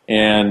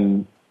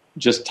 And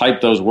just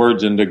type those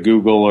words into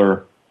Google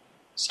or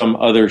some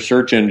other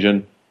search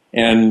engine,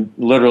 and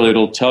literally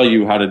it'll tell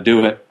you how to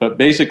do it. But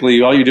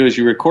basically, all you do is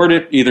you record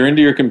it either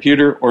into your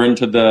computer or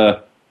into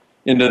the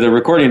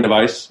recording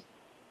device.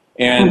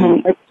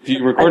 And if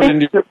you record it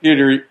into your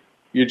computer,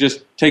 you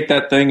just take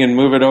that thing and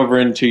move it over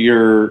into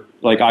your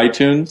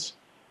iTunes,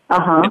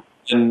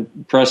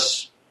 and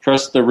press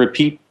the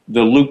repeat,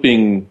 the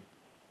looping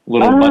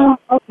little button.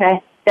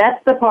 Okay,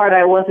 that's the part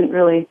I wasn't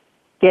really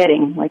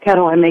getting. Like, how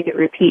do I make it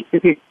repeat?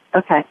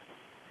 Okay.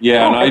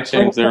 Yeah, on that's iTunes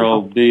really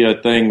there'll be a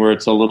thing where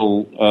it's a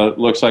little,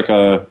 looks like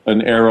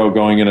an arrow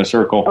going in a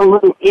circle. A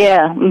little,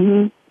 yeah.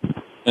 Mm-hmm.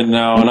 And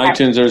now on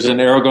iTunes there's an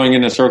arrow going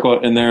in a circle,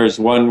 and there's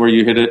one where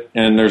you hit it,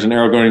 and there's an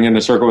arrow going in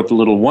a circle with a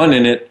little 1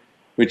 in it,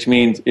 which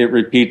means it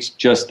repeats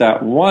just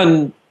that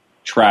one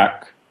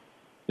track.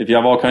 If you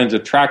have all kinds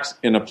of tracks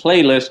in a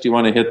playlist, you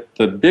want to hit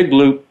the big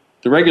loop,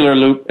 the regular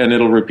loop, and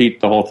it'll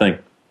repeat the whole thing.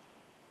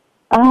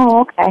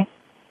 Oh, okay.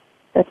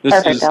 That's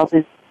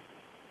perfect.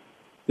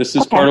 This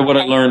is part of what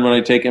I learned when I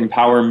take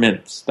Empower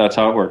Mints. That's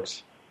how it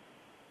works.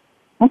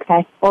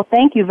 Okay. Well,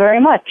 thank you very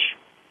much.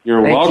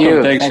 You're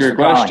welcome. Thanks for your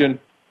question.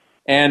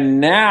 And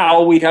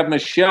now we have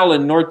Michelle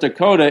in North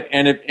Dakota,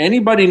 and if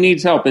anybody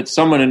needs help, it's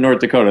someone in North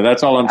Dakota.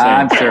 That's all I'm saying.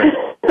 I'm sure.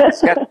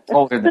 It's got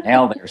colder than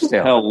hell there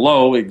still.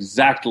 Hello,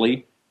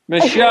 exactly.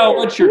 Michelle,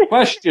 what's your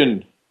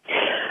question?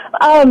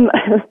 Well,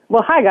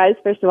 hi, guys,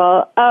 first of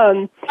all.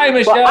 Hi,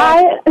 Michelle.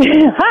 Well,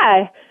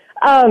 hi.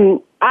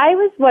 I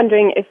was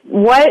wondering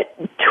what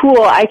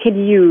tool I could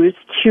use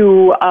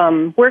to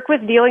work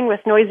with dealing with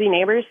noisy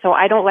neighbors so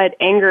I don't let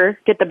anger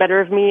get the better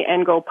of me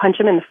and go punch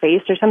them in the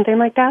face or something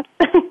like that.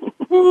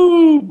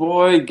 Ooh,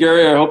 boy,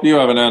 Gary, I hope you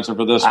have an answer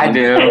for this one. I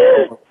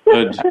do.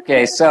 Good.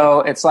 Okay, so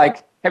it's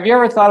like, have you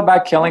ever thought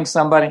about killing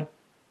somebody?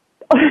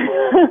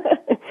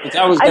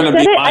 That was going to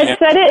be my I've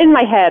said it in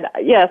my head.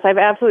 Yes, I've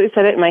absolutely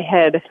said it in my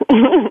head.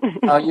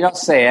 No, you don't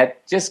say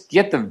it. Just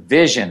get the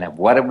vision of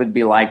what it would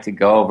be like to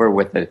go over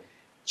with a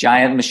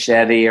giant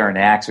machete or an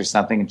axe or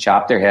something and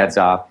chop their heads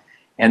off,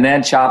 and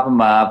then chop them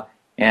up,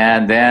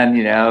 and then,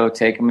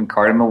 take them and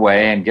cart them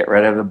away and get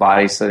rid of the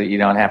body so that you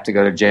don't have to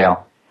go to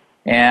jail.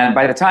 And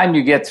by the time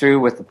you get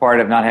through with the part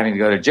of not having to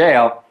go to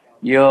jail,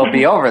 you'll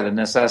be over the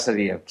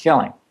necessity of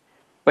killing.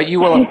 But you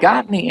will have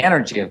gotten the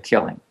energy of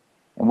killing.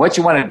 And what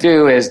you want to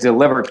do is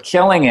deliver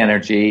killing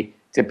energy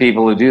to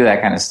people who do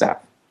that kind of stuff.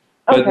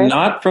 But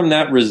not from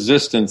that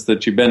resistance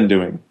that you've been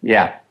doing.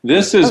 Yeah.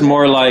 This is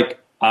more like,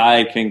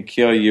 I can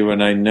kill you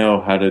and I know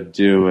how to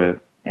do it.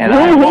 And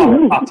I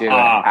won't do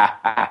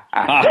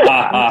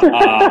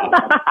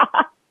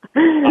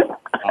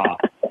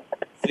it.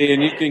 See,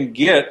 and you can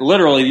get,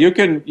 literally, you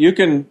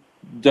can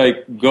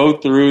like go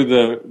through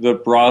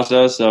the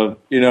process of,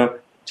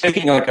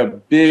 taking like a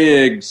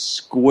big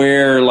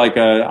square, like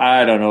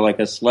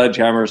a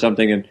sledgehammer or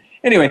something. And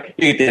anyway,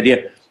 you get the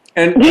idea.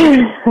 And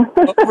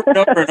over and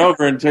over and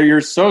over until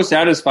you're so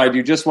satisfied,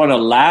 you just want to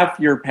laugh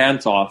your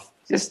pants off.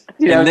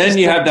 And then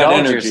you have that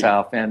energy.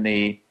 Yourself in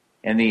the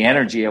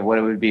energy of what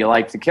it would be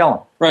like to kill him.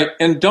 Right,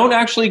 and don't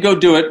actually go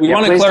do it. We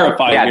want to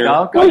clarify here.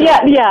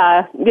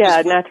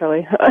 Yeah,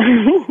 naturally.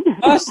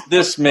 Thus,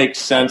 this makes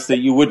sense that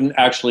you wouldn't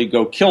actually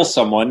go kill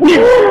someone.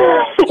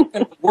 It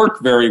doesn't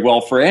work very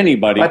well for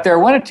anybody. But there are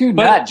one or two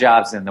nut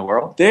jobs in the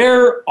world.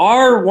 There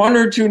are one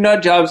or two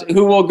nut jobs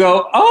who will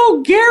go,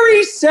 oh,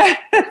 Gary said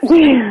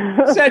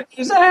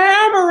use a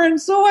hammer,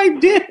 and so I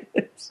did.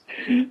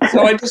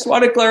 So I just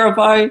want to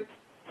clarify.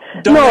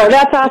 No,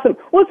 that's awesome.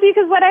 Well, see,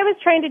 because what I was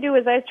trying to do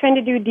is I was trying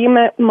to do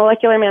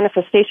molecular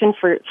manifestation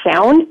for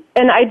sound,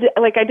 and I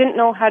didn't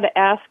know how to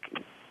ask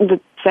the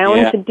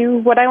sound to do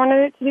what I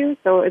wanted it to do,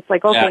 so it's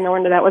like, okay, no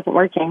wonder that wasn't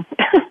working.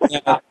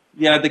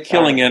 Yeah, the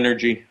killing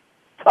energy.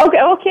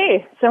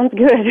 Okay, sounds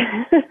good.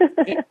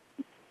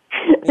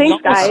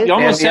 Thanks, guys. You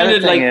almost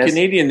sounded like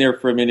Canadian there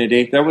for a minute,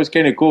 eh? That was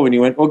kind of cool when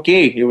you went,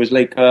 okay. It was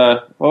like, where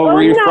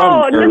are you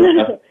from?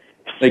 No.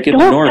 Like in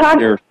the north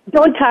there.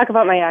 Don't talk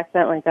about my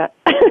accent like that.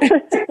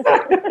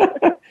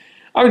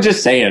 I was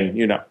just saying,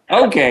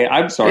 Okay,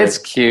 I'm sorry. It's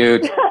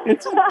cute.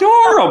 It's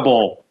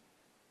adorable.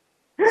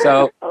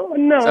 So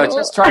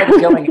just try the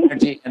killing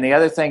energy. And the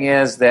other thing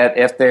is that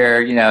if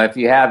they're, if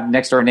you have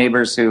next door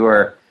neighbors who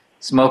are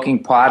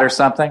smoking pot or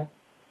something,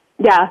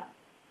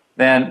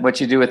 then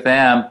what you do with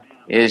them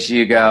is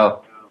you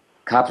go,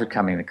 cops are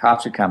coming, the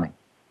cops are coming.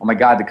 Oh my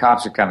God, the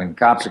cops are coming, the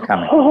cops are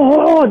coming.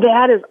 Oh,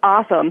 that is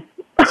awesome.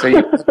 So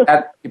you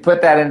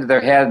put that into their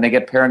head and they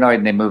get paranoid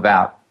and they move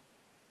out.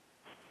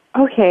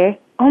 Okay.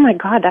 Oh my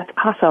God, that's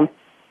awesome.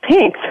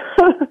 Thanks.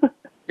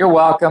 You're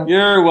welcome.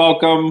 You're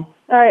welcome.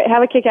 All right,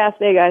 have a kick-ass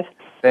day, guys.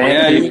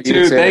 You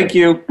too. Thank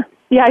you.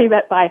 Yeah, you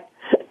bet. Bye.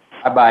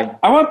 Bye-bye.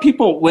 I want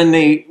people, when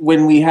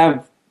we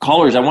have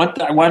callers, I want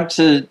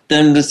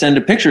them to send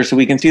a picture so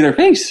we can see their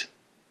face.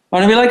 I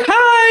want to be like,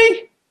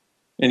 hi.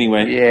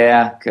 Anyway.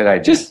 Yeah, good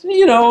idea. Just,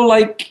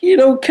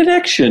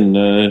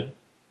 connection.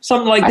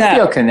 Something like that. I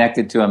feel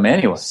connected to them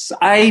anyway.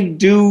 I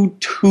do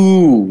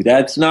too.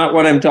 That's not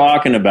what I'm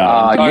talking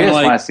about. You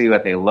just want to see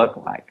what they look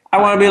like. I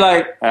want to be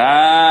like,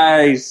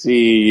 I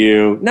see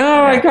you.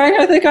 No, I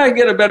think I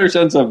get a better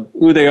sense of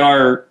who they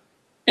are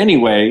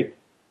anyway.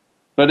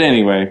 But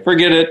anyway,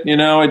 forget it.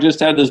 I just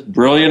had this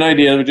brilliant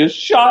idea that just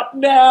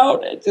shot down.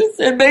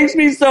 It makes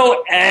me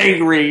so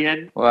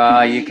angry.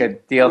 Well, you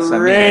could deal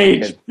some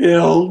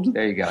rage-filled.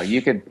 There you go.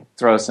 You could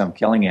throw some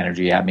killing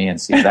energy at me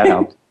and see if that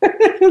helps.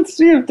 Let's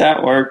see if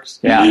that works.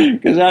 Yeah.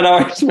 Because that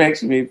always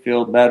makes me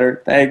feel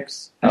better.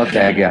 Thanks.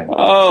 Okay, good.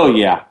 Oh,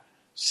 yeah.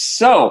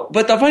 So,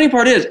 but the funny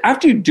part is,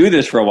 after you do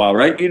this for a while,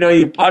 right? You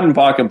pot and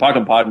pock and pock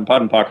and pot and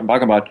pot and pock and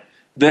pock and pot,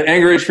 the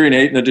anger, rage, fear, and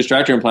hate, and the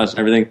distractor implants and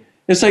everything,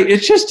 It's like,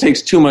 it just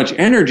takes too much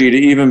energy to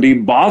even be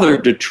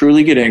bothered to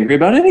truly get angry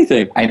about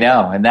anything. I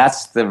know, and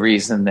that's the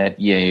reason that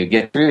you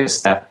get through this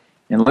stuff,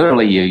 and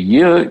literally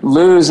you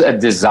lose a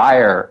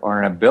desire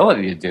or an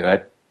ability to do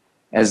it,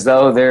 as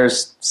though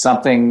there's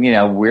something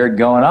weird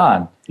going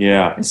on.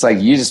 Yeah, it's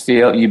like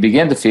you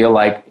begin to feel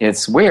like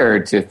it's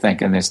weird to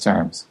think in these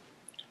terms.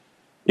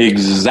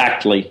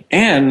 Exactly.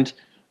 And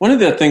one of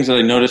the things that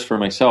I noticed for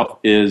myself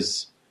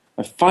is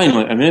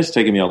it's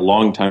taken me a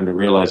long time to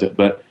realize it,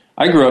 but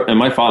I grew up and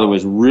my father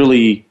was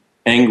really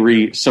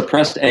angry,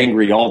 suppressed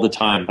angry all the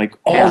time, like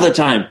all the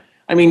time.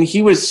 I mean,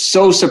 he was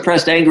so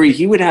suppressed angry,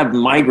 he would have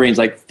migraines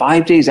like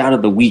 5 days out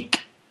of the week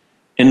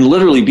and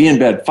literally be in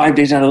bed 5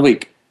 days out of the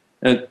week.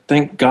 And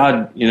thank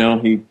God,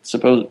 he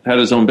had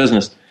his own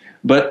business.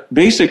 But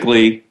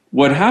basically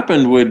what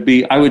happened would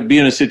be I would be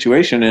in a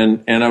situation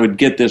and I would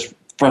get this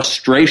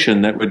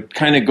frustration that would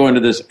kind of go into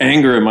this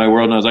anger in my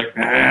world. And I was like,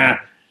 ah.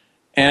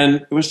 And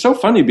it was so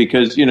funny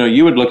because,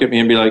 you would look at me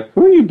and be like,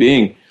 who are you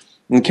being?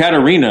 And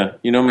Katerina,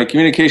 my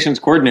communications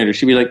coordinator,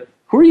 she'd be like,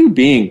 who are you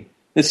being?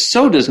 This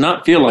so does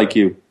not feel like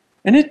you.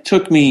 And it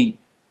took me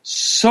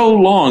so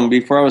long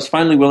before I was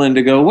finally willing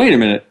to go, wait a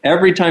minute,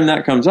 every time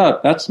that comes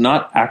up, that's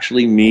not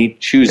actually me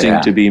choosing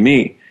to be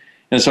me.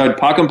 And so I'd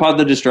pock and pod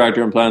the distractor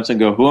implants and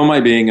go, who am I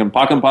being? And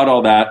pock and pod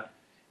all that.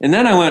 And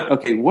then I went,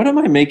 okay, what am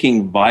I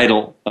making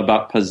vital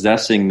about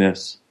possessing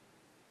this?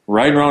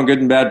 Right, wrong, good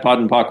and bad, pod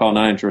and pock, all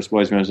nine, shorts,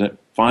 boys, men. It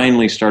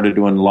finally started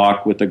to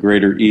unlock with a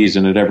greater ease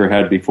than it ever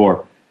had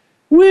before,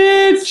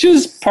 which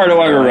is part of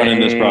why we're running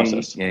this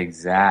process.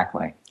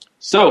 Exactly.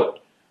 So,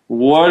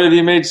 what have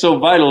you made so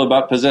vital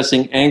about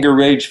possessing anger,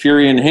 rage,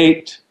 fury, and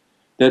hate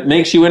that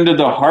makes you into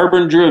the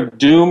harbinger of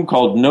doom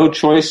called no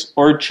choice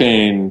or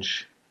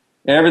change?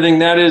 Everything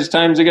that is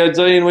times a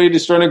gazillion, will you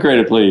destroy and create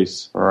it,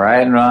 please?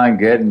 Right and wrong,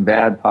 good and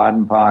bad, pod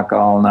and pock,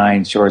 all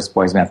nine, shorts,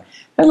 boys, men.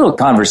 That little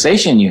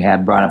conversation you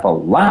had brought up a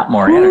lot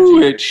more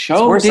energy. It sure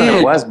it's worse did. than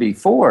it was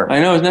before. I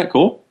know, isn't that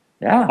cool?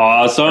 Yeah.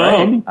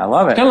 Awesome. Great. I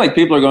love it. Kind of like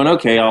people are going,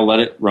 okay, I'll let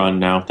it run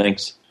now,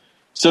 thanks.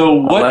 So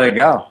what I'll let it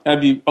go.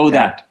 Have you?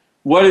 That.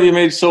 What have you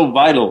made so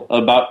vital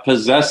about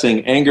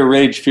possessing anger,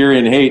 rage, fury,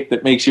 and hate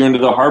that makes you into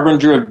the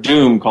harbinger of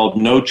doom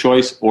called no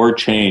choice or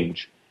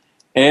change?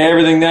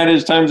 Everything that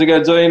is times a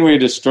gazillion, will you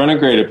destroy and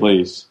create it,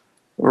 please?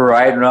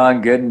 Right and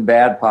wrong, good and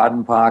bad, pod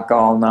and pock,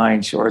 all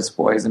nine, shorts,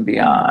 boys, and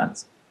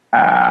beyonds.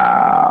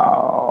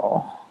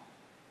 Ow.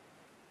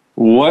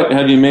 What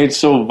have you made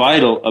so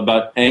vital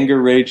about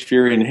anger, rage,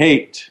 fury, and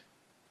hate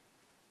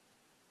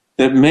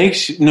that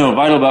makes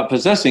vital about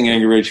possessing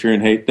anger, rage, fear,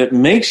 and hate that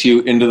makes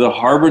you into the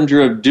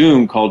harbinger of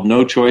doom called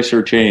no choice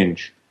or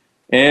change?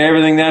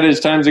 Everything that is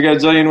times a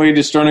gazillion, will you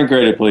destroy and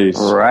create it, please?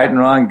 Right and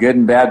wrong, good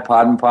and bad,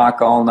 pod and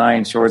pock, all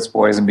nine, shorts,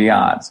 boys, and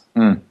beyonds.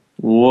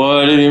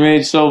 What have you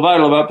made so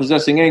vital about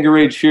possessing anger,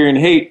 rage, fear, and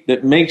hate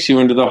that makes you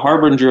into the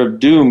harbinger of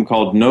doom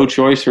called no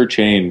choice or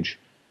change?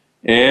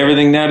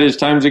 Everything that is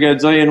times a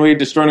gazillion, will you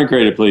destroy and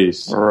create it,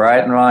 please?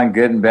 Right and wrong,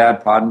 good and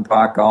bad, pod and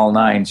pock, all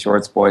nine,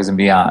 shorts, boys, and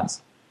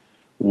beyonds.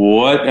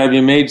 What have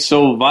you made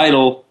so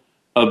vital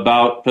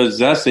about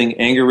possessing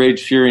anger,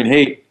 rage, fury, and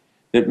hate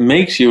that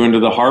makes you into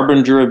the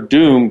harbinger of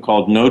doom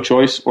called no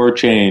choice or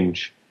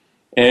change?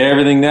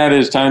 Everything that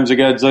is times a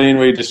gazillion,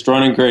 will you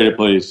destroy and create it,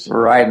 please?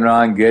 Right and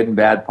wrong, good and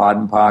bad, pod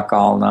and pock,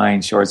 all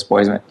nine, shorts,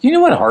 boys, and do you know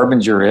what a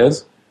harbinger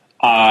is?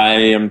 I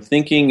am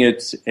thinking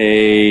it's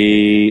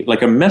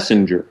like a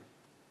messenger.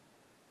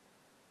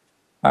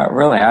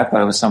 Really? I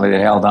thought it was somebody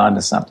that held on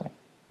to something.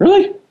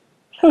 Really?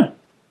 Huh.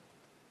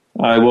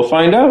 I will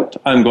find out.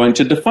 I'm going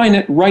to define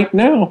it right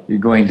now. You're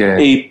going to...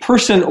 A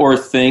person or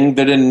thing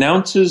that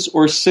announces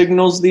or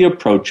signals the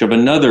approach of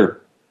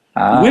another.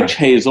 Witch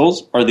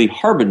hazels are the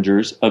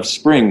harbingers of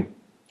spring.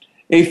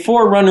 A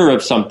forerunner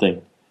of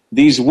something.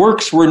 These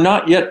works were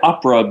not yet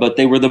opera, but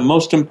they were the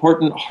most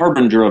important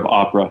harbinger of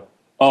opera.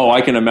 Oh,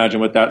 I can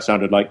imagine what that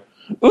sounded like.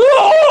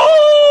 Oh,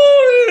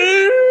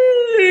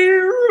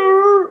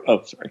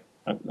 sorry.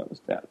 That was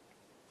bad.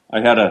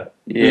 I had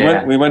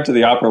we went to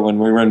the opera when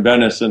we were in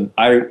Venice, and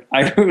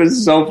it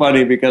was so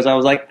funny because I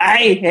was like, I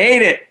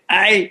hate it.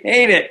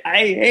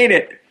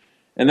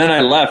 And then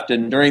I left,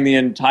 and during the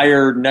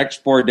entire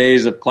next 4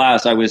 days of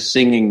class, I was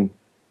singing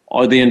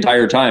the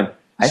entire time.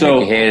 I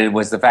think you hated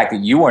was the fact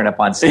that you weren't up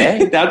on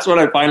stage. That's what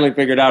I finally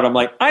figured out. I'm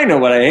like, I know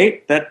what I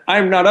hate, that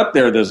I'm not up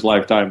there this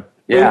lifetime.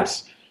 Yeah.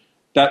 Oops.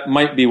 That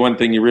might be one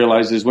thing you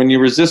realize is when you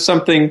resist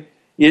something,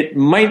 it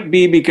might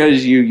be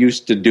because you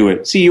used to do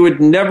it. See, you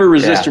would never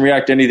resist and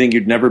react to anything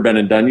you'd never been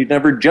and done. You'd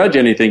never judge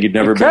anything you'd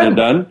never been and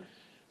done.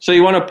 So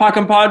you want a pock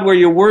and pod where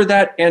you were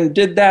that and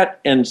did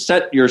that and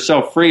set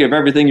yourself free of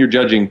everything you're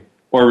judging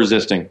or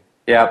resisting.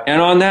 Yeah.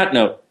 And on that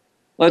note,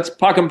 let's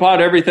pock and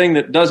pod everything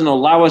that doesn't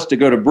allow us to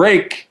go to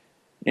break.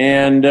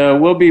 And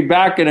we'll be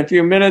back in a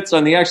few minutes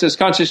on the Access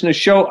Consciousness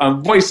Show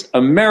on Voice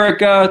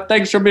America.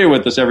 Thanks for being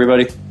with us,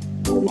 everybody.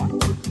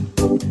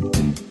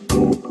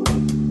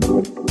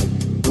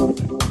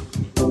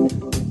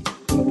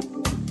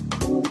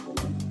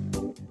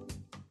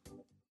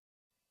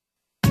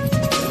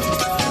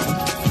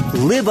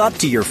 Live up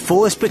to your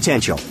fullest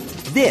potential.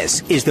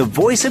 This is the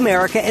Voice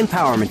America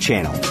Empowerment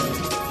Channel.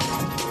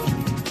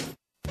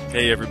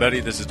 Hey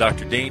everybody, this is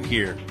Dr. Dane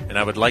here, and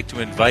I would like to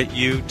invite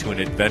you to an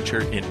adventure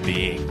in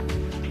being.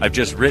 I've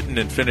just written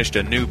and finished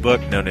a new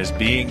book known as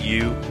Being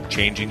You,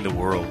 Changing the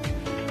World.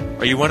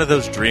 Are you one of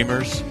those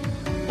dreamers?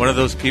 One of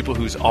those people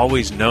who's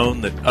always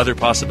known that other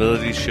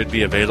possibilities should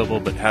be available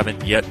but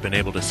haven't yet been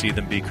able to see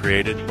them be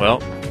created?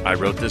 Well, I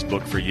wrote this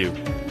book for you.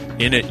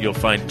 In it, you'll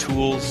find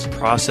tools,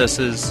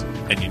 processes,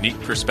 and unique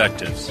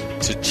perspectives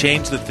to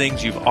change the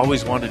things you've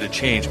always wanted to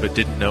change but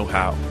didn't know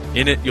how.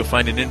 In it, you'll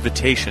find an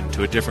invitation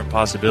to a different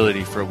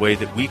possibility for a way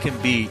that we can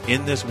be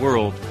in this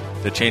world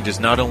that changes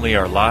not only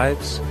our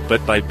lives,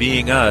 but by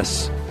being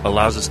us,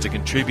 allows us to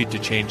contribute to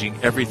changing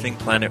everything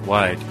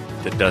planet-wide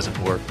that doesn't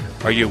work.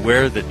 Are you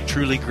aware that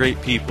truly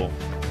great people,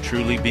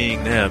 truly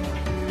being them,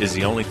 is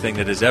the only thing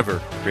that has ever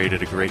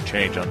created a great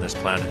change on this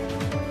planet?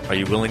 Are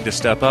you willing to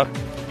step up?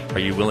 Are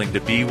you willing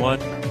to be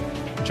one?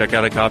 Check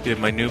out a copy of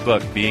my new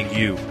book, Being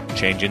You,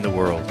 Changing the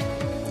World.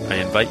 I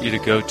invite you to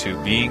go to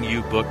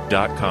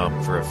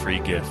beingyoubook.com for a free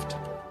gift.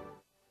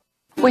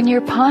 When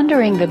you're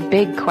pondering the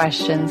big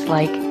questions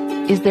like,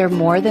 is there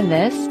more than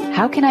this?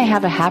 How can I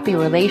have a happy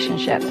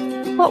relationship?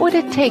 What would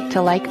it take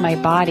to like my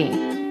body?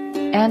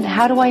 And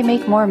how do I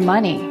make more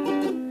money?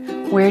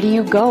 Where do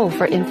you go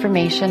for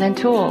information and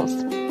tools?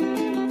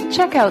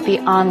 Check out the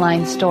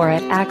online store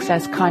at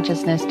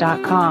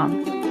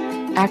accessconsciousness.com.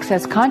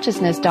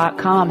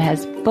 AccessConsciousness.com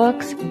has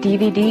books,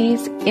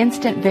 DVDs,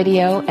 instant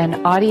video and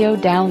audio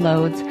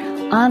downloads,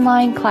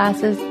 online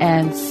classes,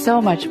 and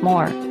so much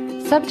more.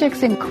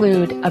 Subjects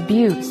include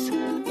abuse,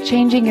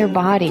 changing your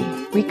body,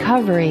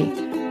 recovery,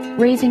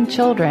 raising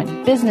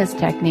children, business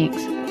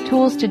techniques,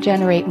 tools to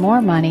generate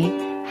more money,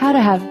 how to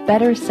have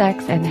better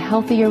sex and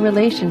healthier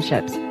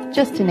relationships,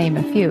 just to name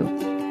a few.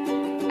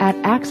 At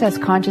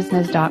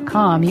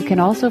AccessConsciousness.com, you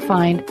can also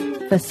find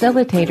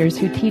facilitators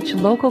who teach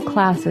local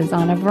classes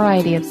on a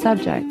variety of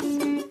subjects.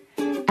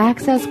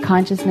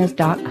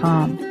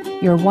 AccessConsciousness.com,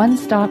 your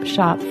one-stop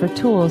shop for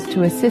tools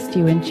to assist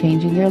you in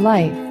changing your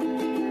life.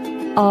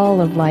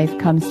 All of life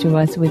comes to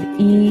us with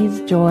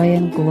ease, joy,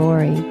 and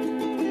glory.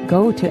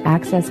 Go to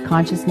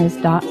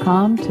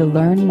AccessConsciousness.com to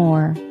learn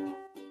more.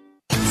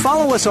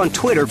 Follow us on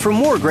Twitter for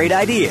more great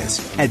ideas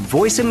at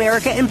Voice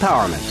America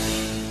Empowerment.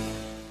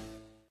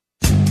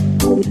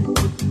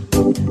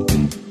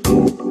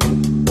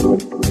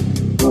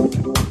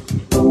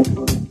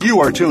 You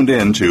are tuned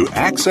in to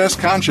Access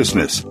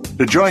Consciousness.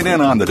 To join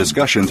in on the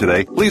discussion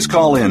today, please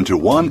call in to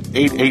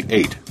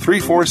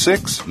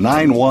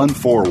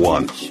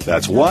 1-888-346-9141.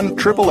 That's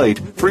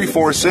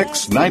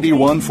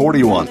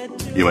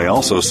 1-888-346-9141. You may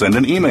also send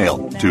an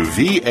email to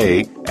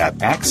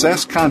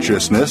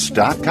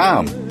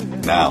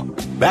va@accessconsciousness.com. Now,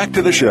 back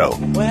to the show.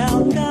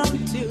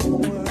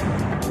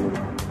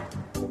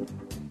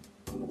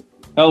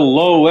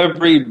 Hello,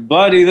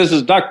 everybody. This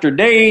is Dr.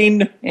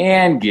 Dane.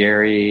 And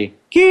Gary.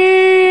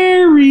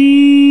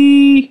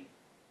 Gary,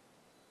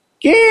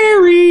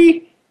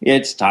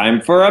 it's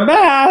time for a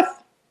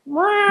bath.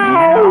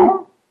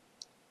 Wow.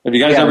 Have you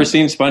guys ever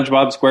seen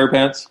SpongeBob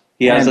SquarePants?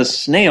 He has a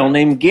snail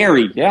named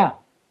Gary. Yeah.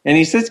 And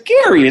he says,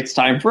 Gary, it's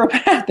time for a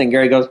bath. And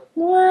Gary goes,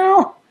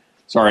 wow.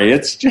 Sorry,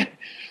 it's just...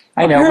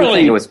 I know, we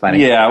think it was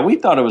funny. Yeah, we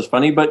thought it was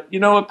funny, but,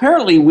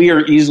 apparently we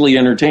are easily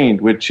entertained,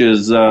 which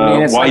is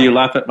why you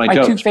laugh at my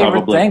jokes, two favorite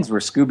probably. things were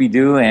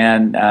Scooby-Doo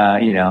and,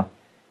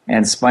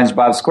 and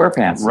SpongeBob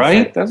SquarePants.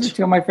 Right? Those are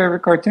two of my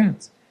favorite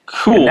cartoons.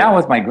 Cool. And now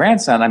with my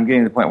grandson, I'm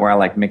getting to the point where I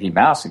like Mickey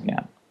Mouse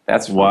again.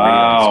 That's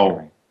wow.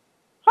 Really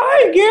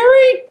Hi,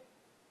 Gary.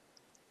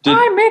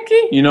 Hi,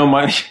 Mickey.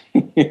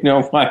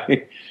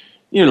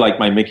 You like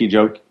my Mickey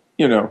joke.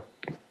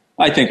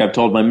 I think I've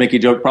told my Mickey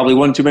joke probably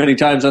one too many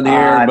times on the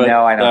air, but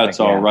no, I don't that's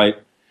all right.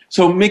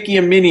 So Mickey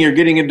and Minnie are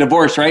getting a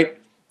divorce, right?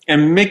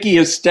 And Mickey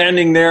is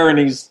standing there and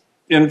he's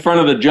in front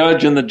of the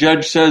judge, and the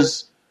judge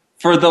says,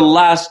 for the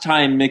last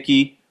time,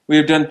 Mickey, we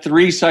have done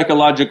 3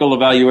 psychological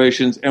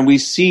evaluations and we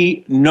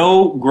see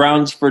no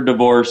grounds for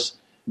divorce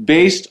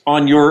based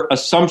on your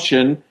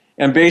assumption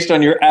and based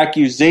on your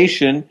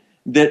accusation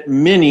that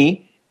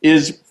Minnie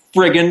is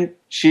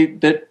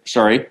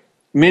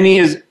Minnie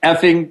is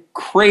effing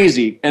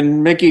crazy.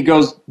 And Mickey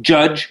goes,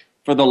 Judge,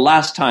 for the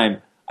last time,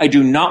 I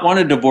do not want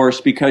a divorce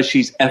because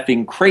she's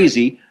effing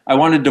crazy. I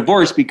want a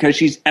divorce because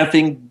she's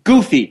effing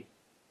goofy.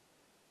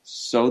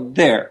 So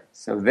there.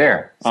 So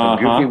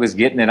Goofy was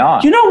getting it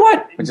on. You know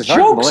what? Which is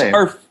Jokes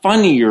are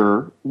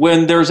funnier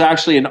when there's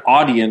actually an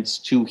audience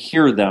to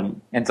hear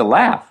them. And to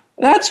laugh.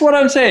 That's what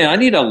I'm saying. I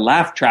need a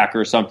laugh track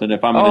or something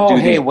if I'm going to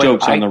do these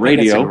jokes on the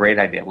radio. That's a great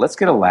idea. Let's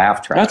get a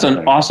laugh track. That's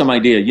an awesome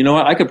idea. You know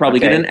what? I could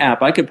probably get an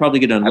app. I could probably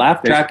get a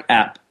laugh track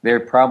app. There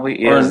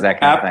probably is that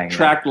kind of thing. App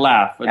track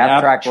laugh. An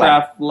app track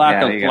laugh.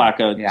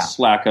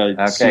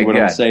 Slacka. See what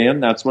I'm saying?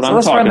 That's what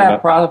I'm talking about.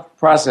 Let's run that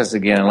process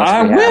again.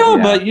 I will,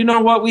 but you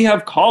know what? We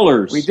have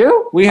callers. We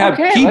do? We have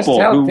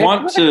people who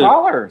want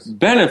to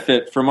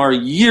benefit from our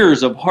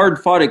years of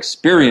hard-fought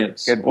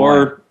experience. Good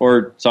point.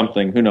 Or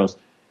something. Who knows?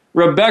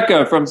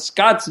 Rebecca from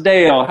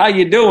Scottsdale, how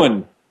you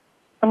doing?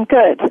 I'm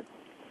good.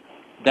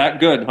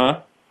 That good, huh?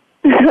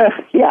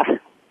 Yeah.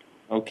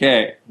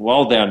 Okay.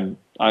 Well then,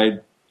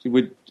 are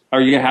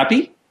you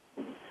happy?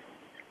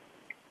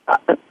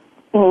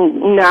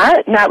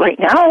 Not right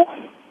now.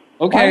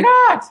 Okay.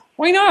 Why not?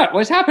 Why not?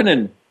 What's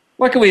happening?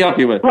 What can we help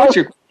you with? Well, What's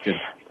your question?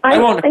 I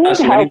need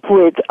ask you help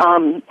with.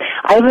 I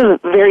have a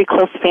very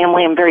close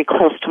family. I'm very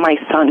close to my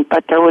son,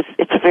 but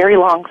it's a very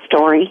long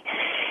story,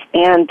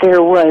 and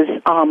there was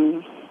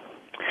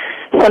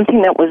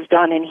something that was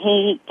done, and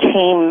he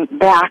came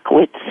back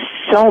with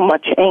so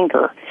much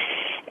anger,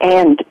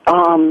 and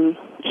I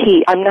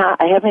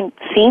haven't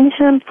seen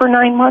him for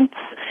 9 months,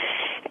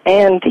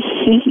 and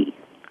he's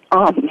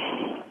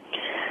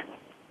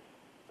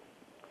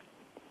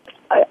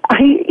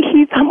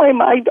on my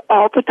mind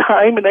all the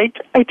time, and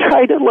I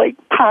try to like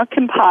pock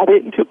and pot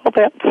it and do all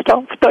that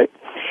stuff, but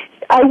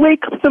I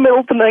wake up in the middle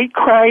of the night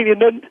crying,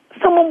 and then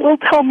someone will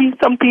tell me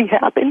something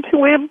happened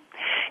to him,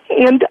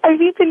 and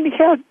I've even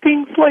had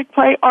things like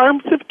my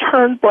arms have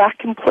turned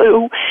black and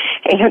blue,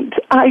 and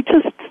I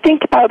just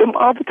think about him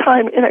all the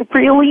time, and I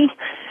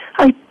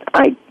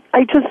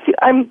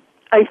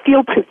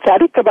feel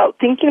pathetic about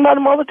thinking about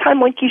him all the time,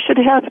 like he should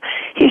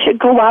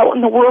go out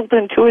in the world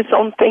and do his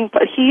own thing,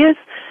 but he is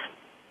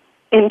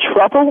in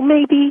trouble,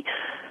 maybe.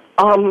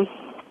 But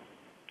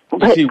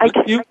I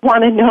just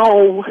want to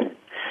know.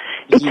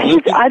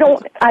 I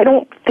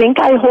don't think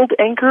I hold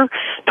anger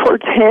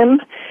towards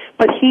him,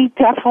 but he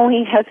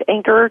definitely has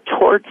anger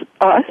towards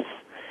us.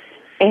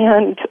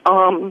 And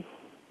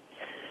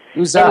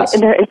who's us?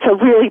 And it's a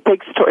really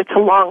big story. It's a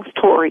long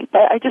story,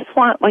 but I just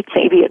want like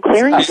maybe a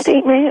clearing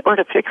statement or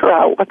to figure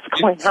out what's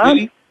going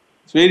on.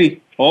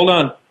 Sweetie, hold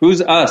on.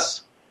 Who's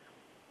us?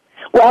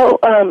 Well,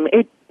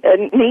 it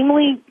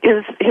namely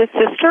is his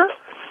sister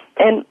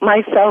and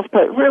myself,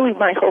 but really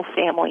my whole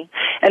family.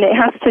 And it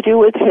has to do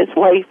with his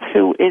wife,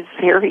 who is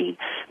a very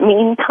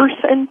mean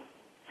person.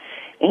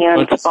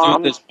 And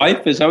his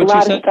wife? Is that what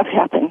you said? A lot of stuff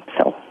happened.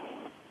 So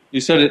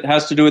you said it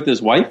has to do with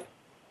his wife?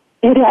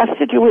 It has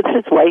to do with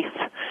his wife.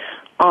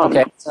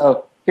 Okay,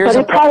 so here's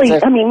but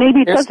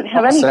maybe it doesn't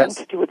have anything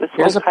to do with his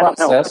wife. I don't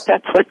know, but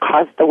that's what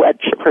caused the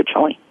wedge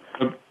originally.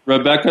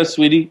 Rebecca,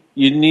 sweetie,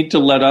 you need to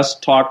let us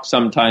talk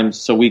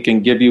sometimes so we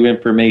can give you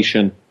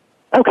information.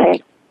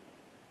 Okay.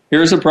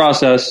 Here's a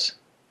process.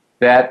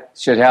 That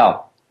should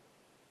help.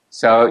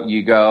 So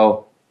you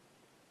go,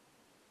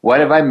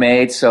 what have I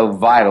made so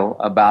vital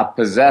about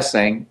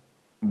possessing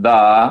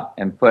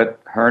and put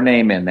her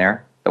name in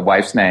there, the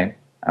wife's name,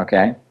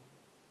 okay,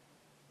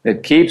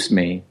 that keeps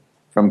me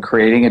from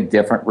creating a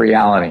different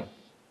reality?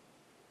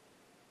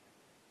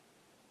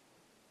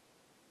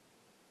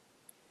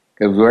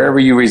 Because wherever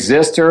you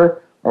resist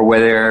her or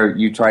whether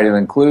you try to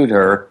include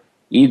her,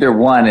 either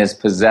one is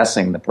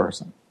possessing the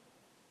person.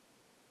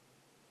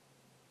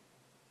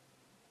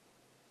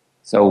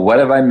 So what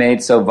have I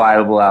made so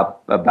vital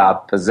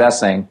about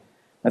possessing,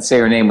 let's say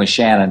her name was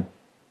Shannon,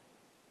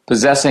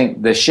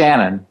 possessing the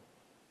Shannon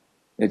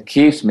that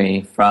keeps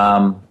me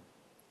from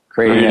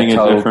creating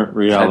a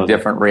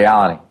different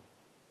reality.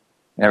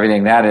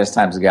 Everything that is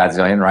times a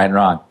godzillion, right and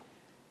wrong.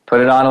 Put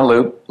it on a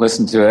loop,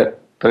 listen to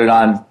it, put it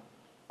on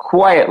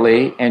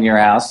quietly in your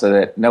house so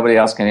that nobody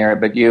else can hear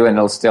it but you, and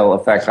it'll still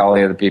affect all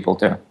the other people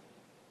too.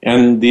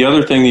 And the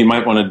other thing you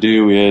might want to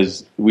do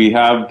is we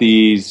have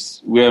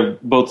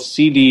both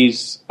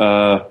CDs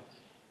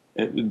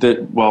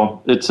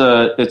it's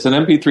an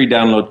MP3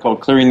 download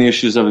called Clearing the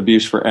Issues of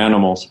Abuse for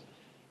Animals.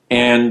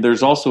 And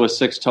there's also a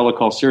 6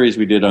 telecall series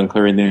we did on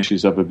clearing the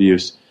issues of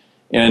abuse.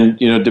 And,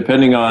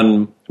 depending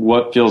on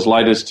what feels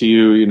lightest to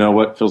you,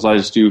 what feels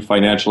lightest to you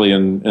financially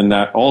and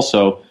that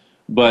also.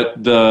 But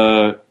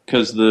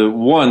because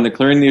the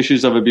Clearing the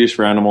Issues of Abuse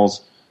for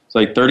Animals, it's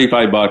like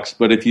 $35.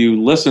 But if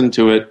you listen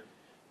to it,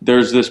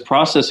 there's this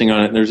processing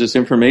on it, and there's this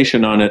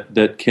information on it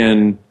that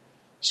can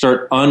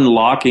start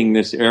unlocking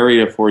this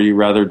area for you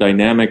rather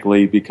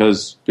dynamically,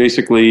 because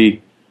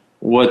basically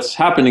what's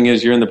happening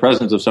is you're in the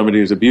presence of somebody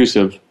who's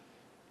abusive,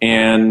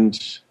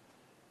 and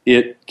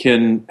it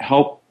can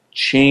help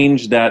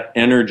change that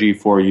energy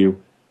for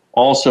you.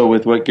 Also,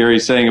 with what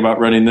Gary's saying about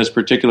running this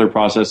particular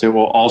process, it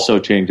will also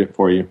change it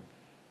for you.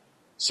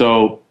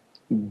 So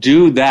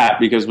do that,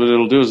 because what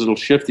it'll do is it'll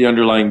shift the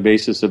underlying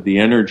basis of the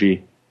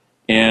energy.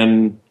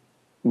 And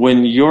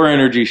when your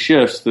energy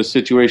shifts, the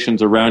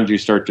situations around you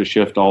start to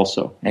shift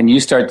also. And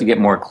you start to get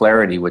more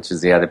clarity, which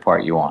is the other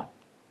part you want.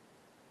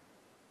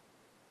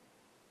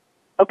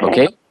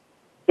 Okay?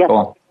 Yeah.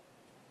 Cool.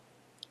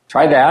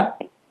 Try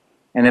that.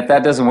 And if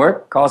that doesn't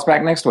work, call us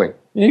back next week.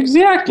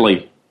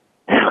 Exactly.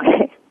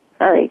 Okay.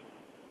 All right.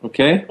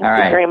 Okay? All right.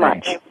 Thank you very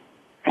much.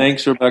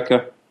 Thanks,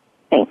 Rebecca.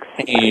 Thanks.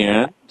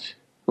 And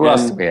who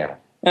else do we have?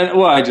 And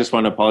I just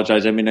want to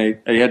apologize. I mean, I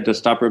had to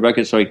stop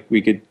Rebecca so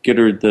we could get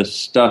her the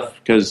stuff,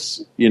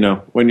 because,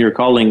 when you're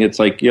calling, it's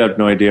like you have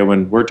no idea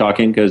when we're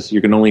talking, because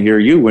you can only hear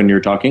you when you're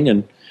talking.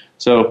 And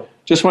so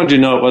just wanted you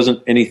to know it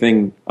wasn't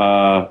anything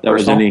that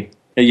personal?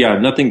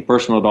 Was nothing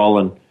personal at all.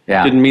 And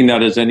didn't mean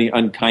that as any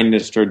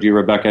unkindness toward you,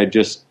 Rebecca. I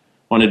just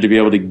wanted to be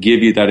able to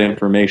give you that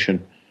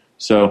information.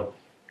 So,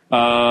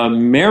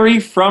 Mary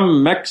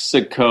from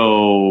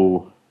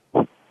Mexico.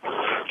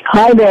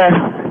 Hi there.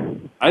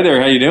 Hi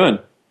there. How you doing?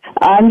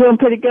 I'm doing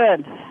pretty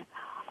good.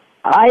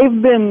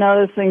 I've been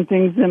noticing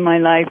things in my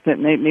life that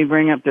make me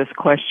bring up this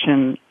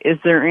question. Is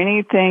there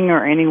anything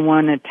or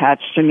anyone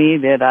attached to me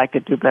that I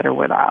could do better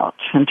without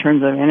in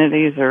terms of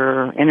entities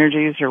or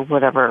energies or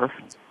whatever?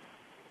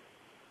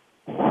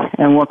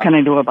 And what can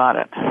I do about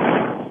it?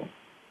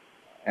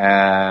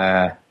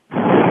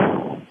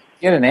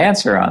 Get an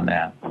answer on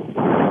that.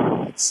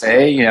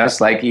 Say, it's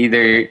like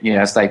you're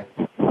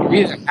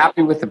either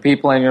happy with the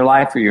people in your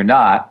life or you're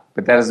not,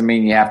 but that doesn't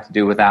mean you have to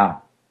do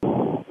without.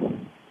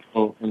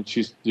 Oh, and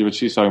she's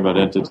talking about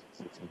entities.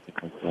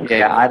 Like that.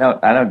 Yeah, I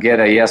don't get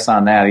a yes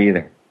on that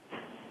either.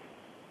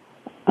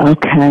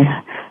 Okay.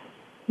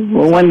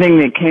 Well, one thing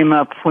that came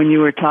up when you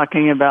were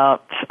talking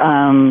about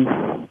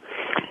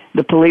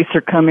the police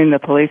are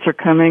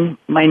coming.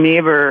 My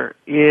neighbor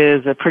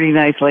is a pretty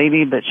nice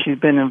lady, but she's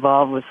been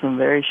involved with some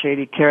very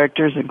shady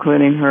characters,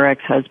 including her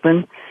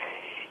ex-husband.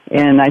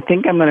 And I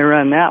think I'm going to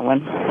run that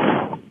one.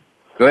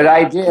 Good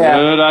idea.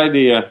 Good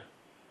idea.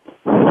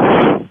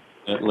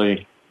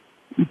 Definitely.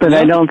 But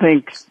I don't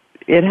think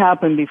it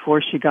happened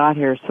before she got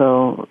here,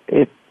 so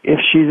if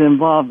she's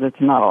involved, it's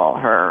not all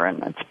her,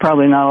 and it's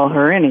probably not all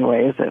her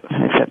anyway, is it?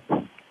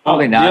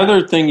 Probably not. The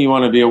other thing you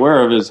want to be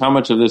aware of is how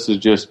much of this is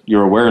just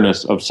your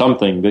awareness of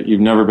something that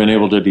you've never been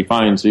able to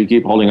define, so you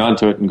keep holding on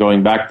to it and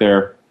going back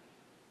there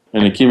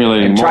and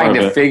accumulating and more of it.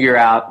 Trying to figure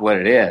out what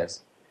it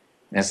is.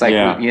 And it's like,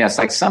 it's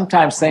like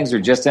sometimes things are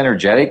just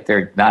energetic.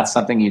 They're not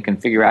something you can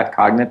figure out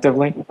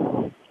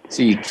cognitively.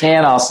 So you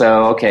can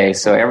also,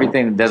 so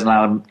everything that does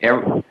not,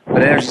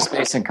 what energy,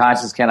 space, and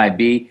consciousness can I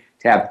be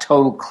to have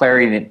total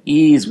clarity and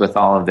ease with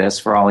all of this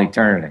for all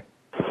eternity?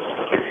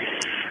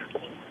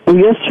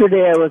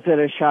 Yesterday I was at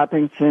a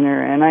shopping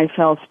center and I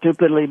felt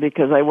stupidly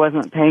because I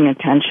wasn't paying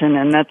attention,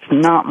 and that's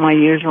not my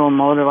usual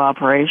mode of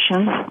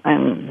operation.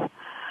 And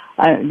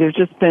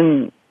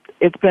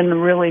it's been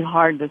really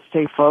hard to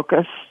stay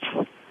focused.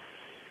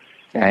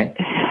 Okay.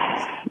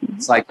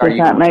 It's like, Does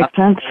that make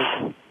sense?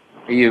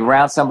 Are you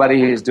around somebody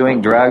who's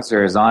doing drugs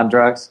or is on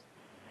drugs?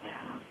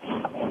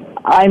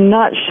 I'm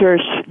not sure.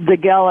 The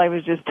gal I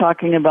was just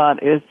talking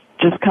about is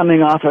just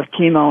coming off of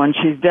chemo, and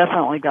she's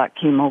definitely got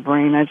chemo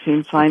brain. I've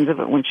seen signs of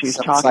it when she's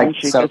talking.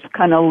 She just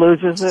kind of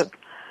loses it.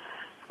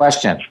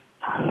 Question.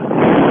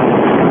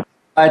 How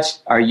much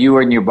are you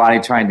in your body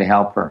trying to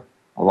help her?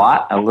 A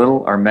lot, a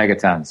little, or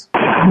megatons?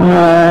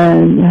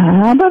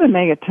 How about a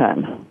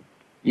megaton?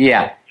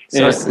 Yeah.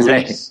 So at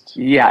least.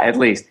 Yeah, at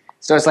least.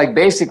 So it's like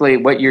basically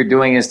what you're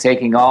doing is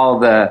taking all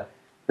the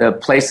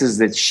places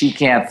that she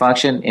can't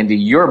function into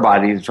your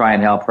body to try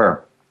and help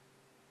her.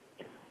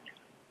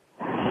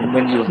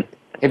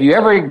 Have you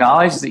ever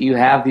acknowledged that you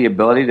have the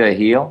ability to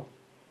heal?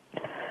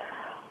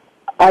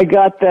 I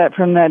got that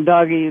from that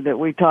doggy that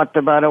we talked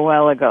about a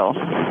while ago,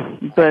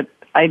 but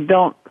I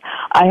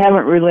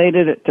haven't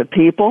related it to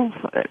people.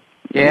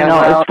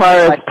 Yeah, as far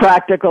as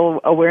practical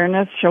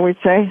awareness, shall we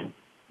say?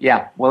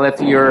 Yeah. Well,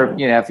 if you're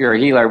a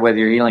healer, whether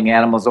you're healing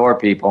animals or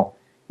people,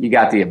 you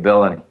got the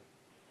ability.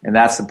 And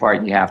that's the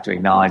part you have to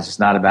acknowledge. It's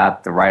not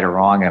about the right or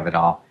wrong of it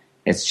all.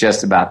 It's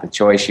just about the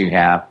choice you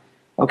have.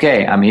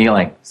 Okay, I'm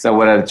healing. So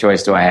what other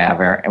choice do I have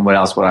here? And what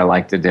else would I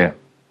like to do?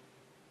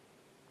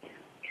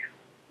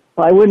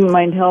 Well, I wouldn't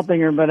mind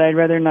helping her, but I'd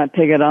rather not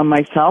take it on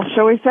myself,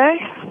 shall we say?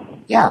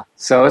 Yeah.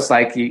 So it's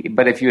like,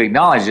 but if you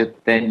acknowledge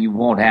it, then you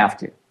won't have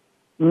to.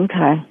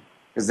 Okay.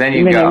 Because then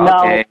you go,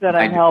 okay. that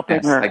I'm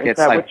helping her. Is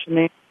that what you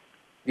mean?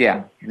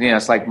 Yeah.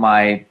 It's like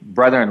my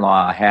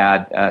brother-in-law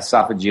had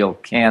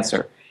esophageal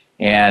cancer.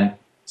 And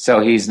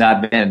so he's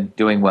not been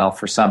doing well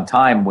for some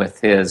time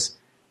with his,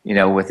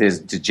 with his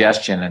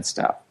digestion and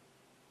stuff.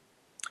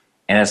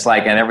 And it's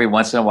like, and every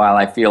once in a while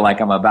I feel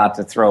like I'm about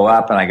to throw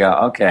up and I go,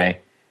 okay,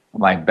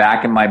 am I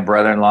back in my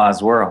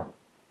brother-in-law's world?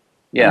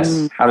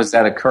 Yes. How does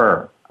that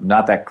occur? I'm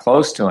not that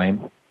close to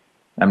him.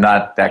 I'm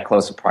not that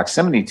close of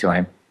proximity to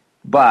him.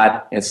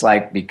 But it's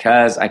like,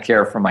 because I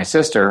care for my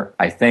sister,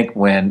 I think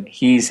when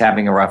he's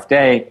having a rough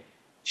day,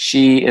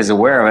 she is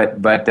aware of it,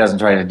 but doesn't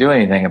try to do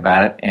anything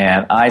about it,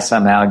 and I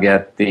somehow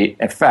get the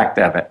effect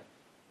of it.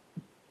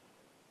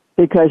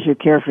 Because you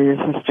care for your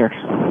sister.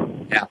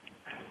 Yeah.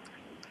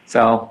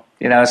 So,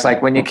 it's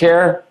like when you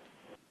care,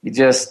 you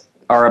just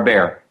are a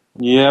bear.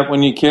 Yeah,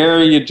 when you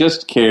care, you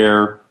just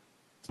care.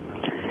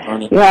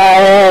 Yeah,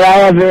 I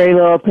have very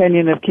low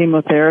opinion of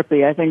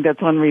chemotherapy. I think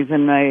that's one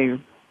reason I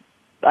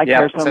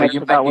care so much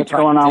about what's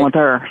going on with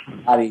her.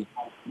 You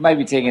might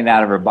be taking it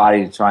out of her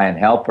body to try and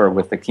help her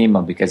with the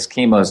chemo, because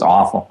chemo is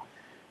awful.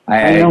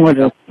 I know what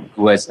it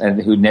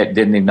is. Who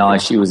didn't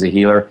acknowledge she was a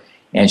healer,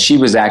 and she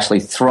was actually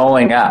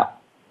throwing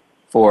up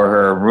for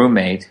her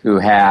roommate who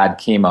had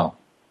chemo.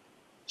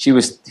 He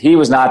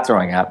was not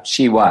throwing up.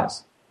 She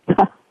was.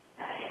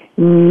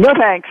 No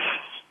thanks.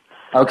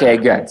 Okay,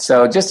 good.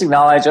 So just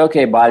acknowledge,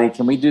 okay, body,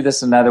 can we do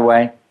this another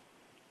way?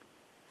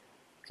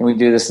 Can we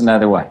do this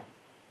another way?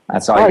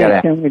 That's all you got to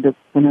ask. Can we do this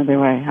another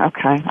way?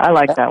 Okay, I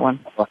like that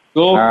one.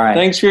 Cool. All right.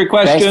 Thanks for your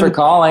question. Thanks for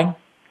calling.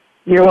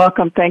 You're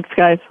welcome. Thanks,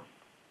 guys.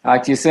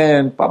 Talk to you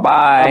soon.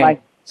 Bye-bye.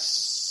 Bye-bye.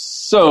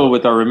 So,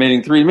 with our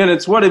remaining 3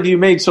 minutes, what have you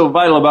made so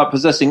vital about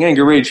possessing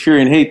anger, rage,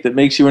 fury, and hate that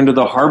makes you into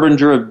the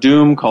harbinger of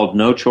doom called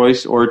no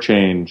choice or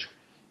change?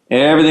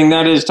 Everything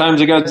that is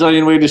times a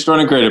godzillion way destroyed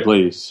and created,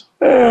 please.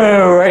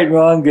 Right,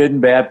 wrong, good and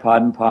bad,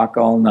 pod and pock,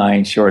 all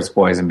nine, shorts,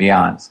 boys, and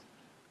beyonds.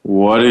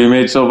 What have you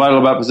made so vital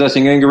about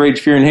possessing anger,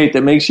 rage, fear, and hate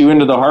that makes you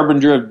into the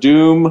harbinger of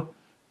doom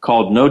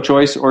called no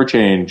choice or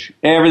change?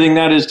 Everything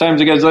that is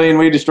times a gazillion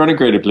way destroyed and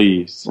created,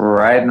 please.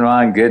 Right and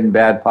wrong, good and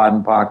bad, pod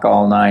and pock,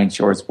 all nine,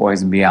 shorts,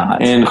 boys, and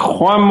beyond. And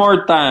one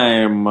more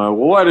time,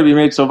 what have you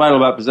made so vital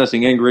about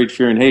possessing anger, rage,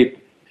 fear, and hate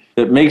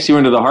that makes you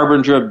into the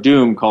harbinger of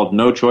doom called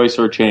no choice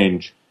or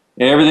change?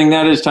 Everything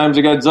that is times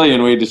a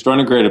gazillion way destroyed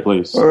and created,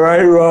 please.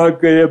 Right, wrong,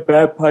 good and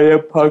bad, pod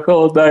and pock,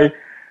 all nine,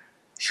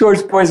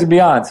 shorts, boys, and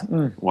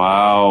beyonds.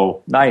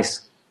 Wow.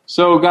 Nice.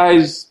 So,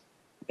 guys,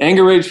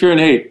 anger, rage, fear, and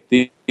hate,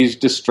 these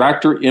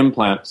distractor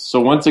implants. So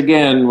once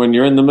again, when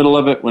you're in the middle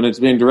of it, when it's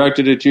being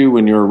directed at you,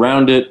 when you're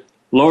around it,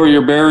 lower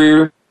your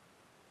barriers,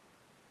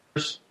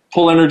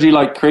 pull energy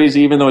like crazy,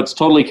 even though it's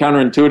totally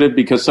counterintuitive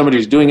because somebody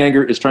who's doing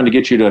anger is trying to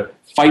get you to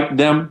fight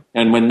them.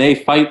 And when they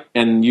fight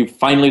and you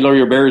finally lower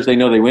your barriers, they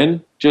know they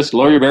win. Just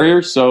lower your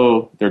barriers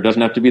so there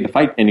doesn't have to be the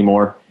fight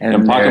anymore.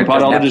 And pock and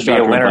pot all the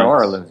distractor winner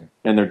or a implants. loser.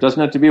 And there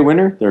doesn't have to be a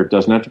winner. There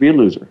doesn't have to be a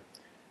loser.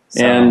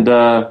 So.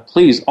 And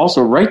please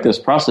also write this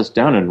process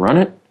down and run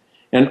it.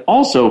 And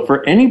also,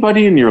 for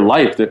anybody in your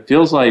life that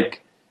feels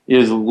like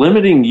is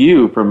limiting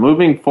you from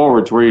moving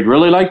forward to where you'd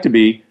really like to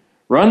be,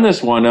 run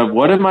this one of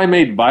what have I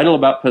made vital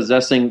about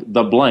possessing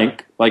the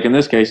blank, like in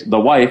this case, the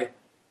wife,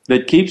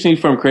 that keeps me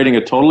from creating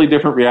a totally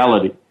different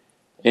reality.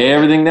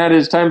 Everything that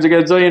is times a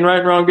gazillion, right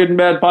and wrong, good and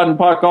bad, pot and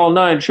pock, all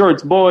nine,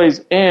 shorts,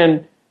 boys,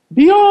 and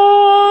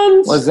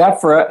beyond. Is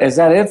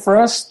that it for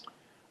us?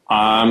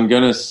 I'm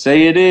going to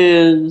say it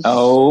is.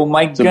 Oh,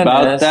 my goodness.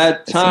 About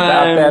that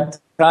time. It's about that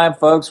time,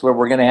 folks, where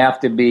we're going to have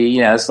to be,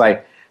 it's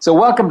like, so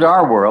welcome to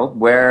our world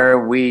where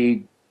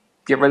we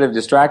get rid of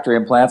distractor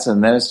implants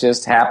and then it's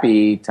just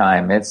happy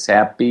time. It's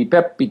happy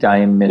peppy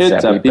time.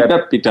 It's happy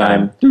peppy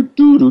time.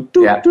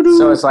 Yeah.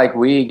 So it's like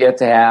we get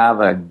to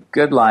have a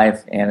good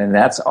life and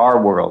that's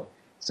our world.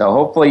 So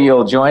hopefully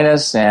you'll join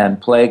us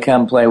and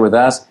come play with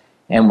us.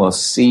 And we'll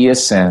see you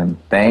soon.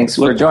 Thanks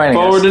for joining us.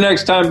 Look forward to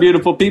next time,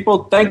 beautiful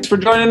people. Thanks for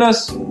joining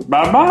us.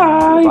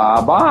 Bye-bye.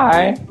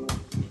 Bye-bye.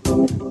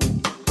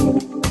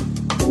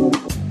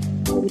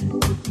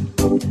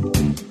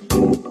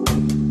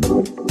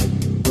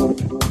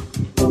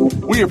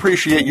 We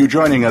appreciate you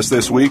joining us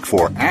this week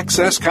for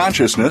Access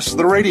Consciousness,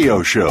 the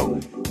radio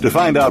show. To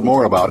find out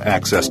more about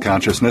Access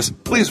Consciousness,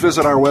 please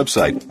visit our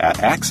website at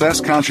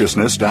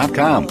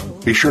accessconsciousness.com.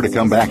 Be sure to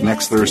come back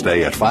next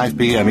Thursday at 5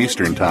 p.m.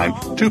 Eastern Time,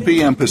 2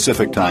 p.m.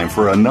 Pacific Time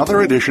for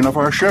another edition of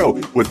our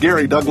show with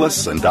Gary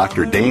Douglas and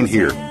Dr. Dane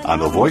here on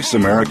the Voice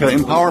America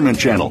Empowerment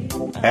Channel.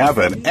 Have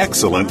an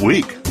excellent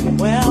week.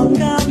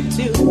 Welcome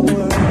to the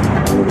world.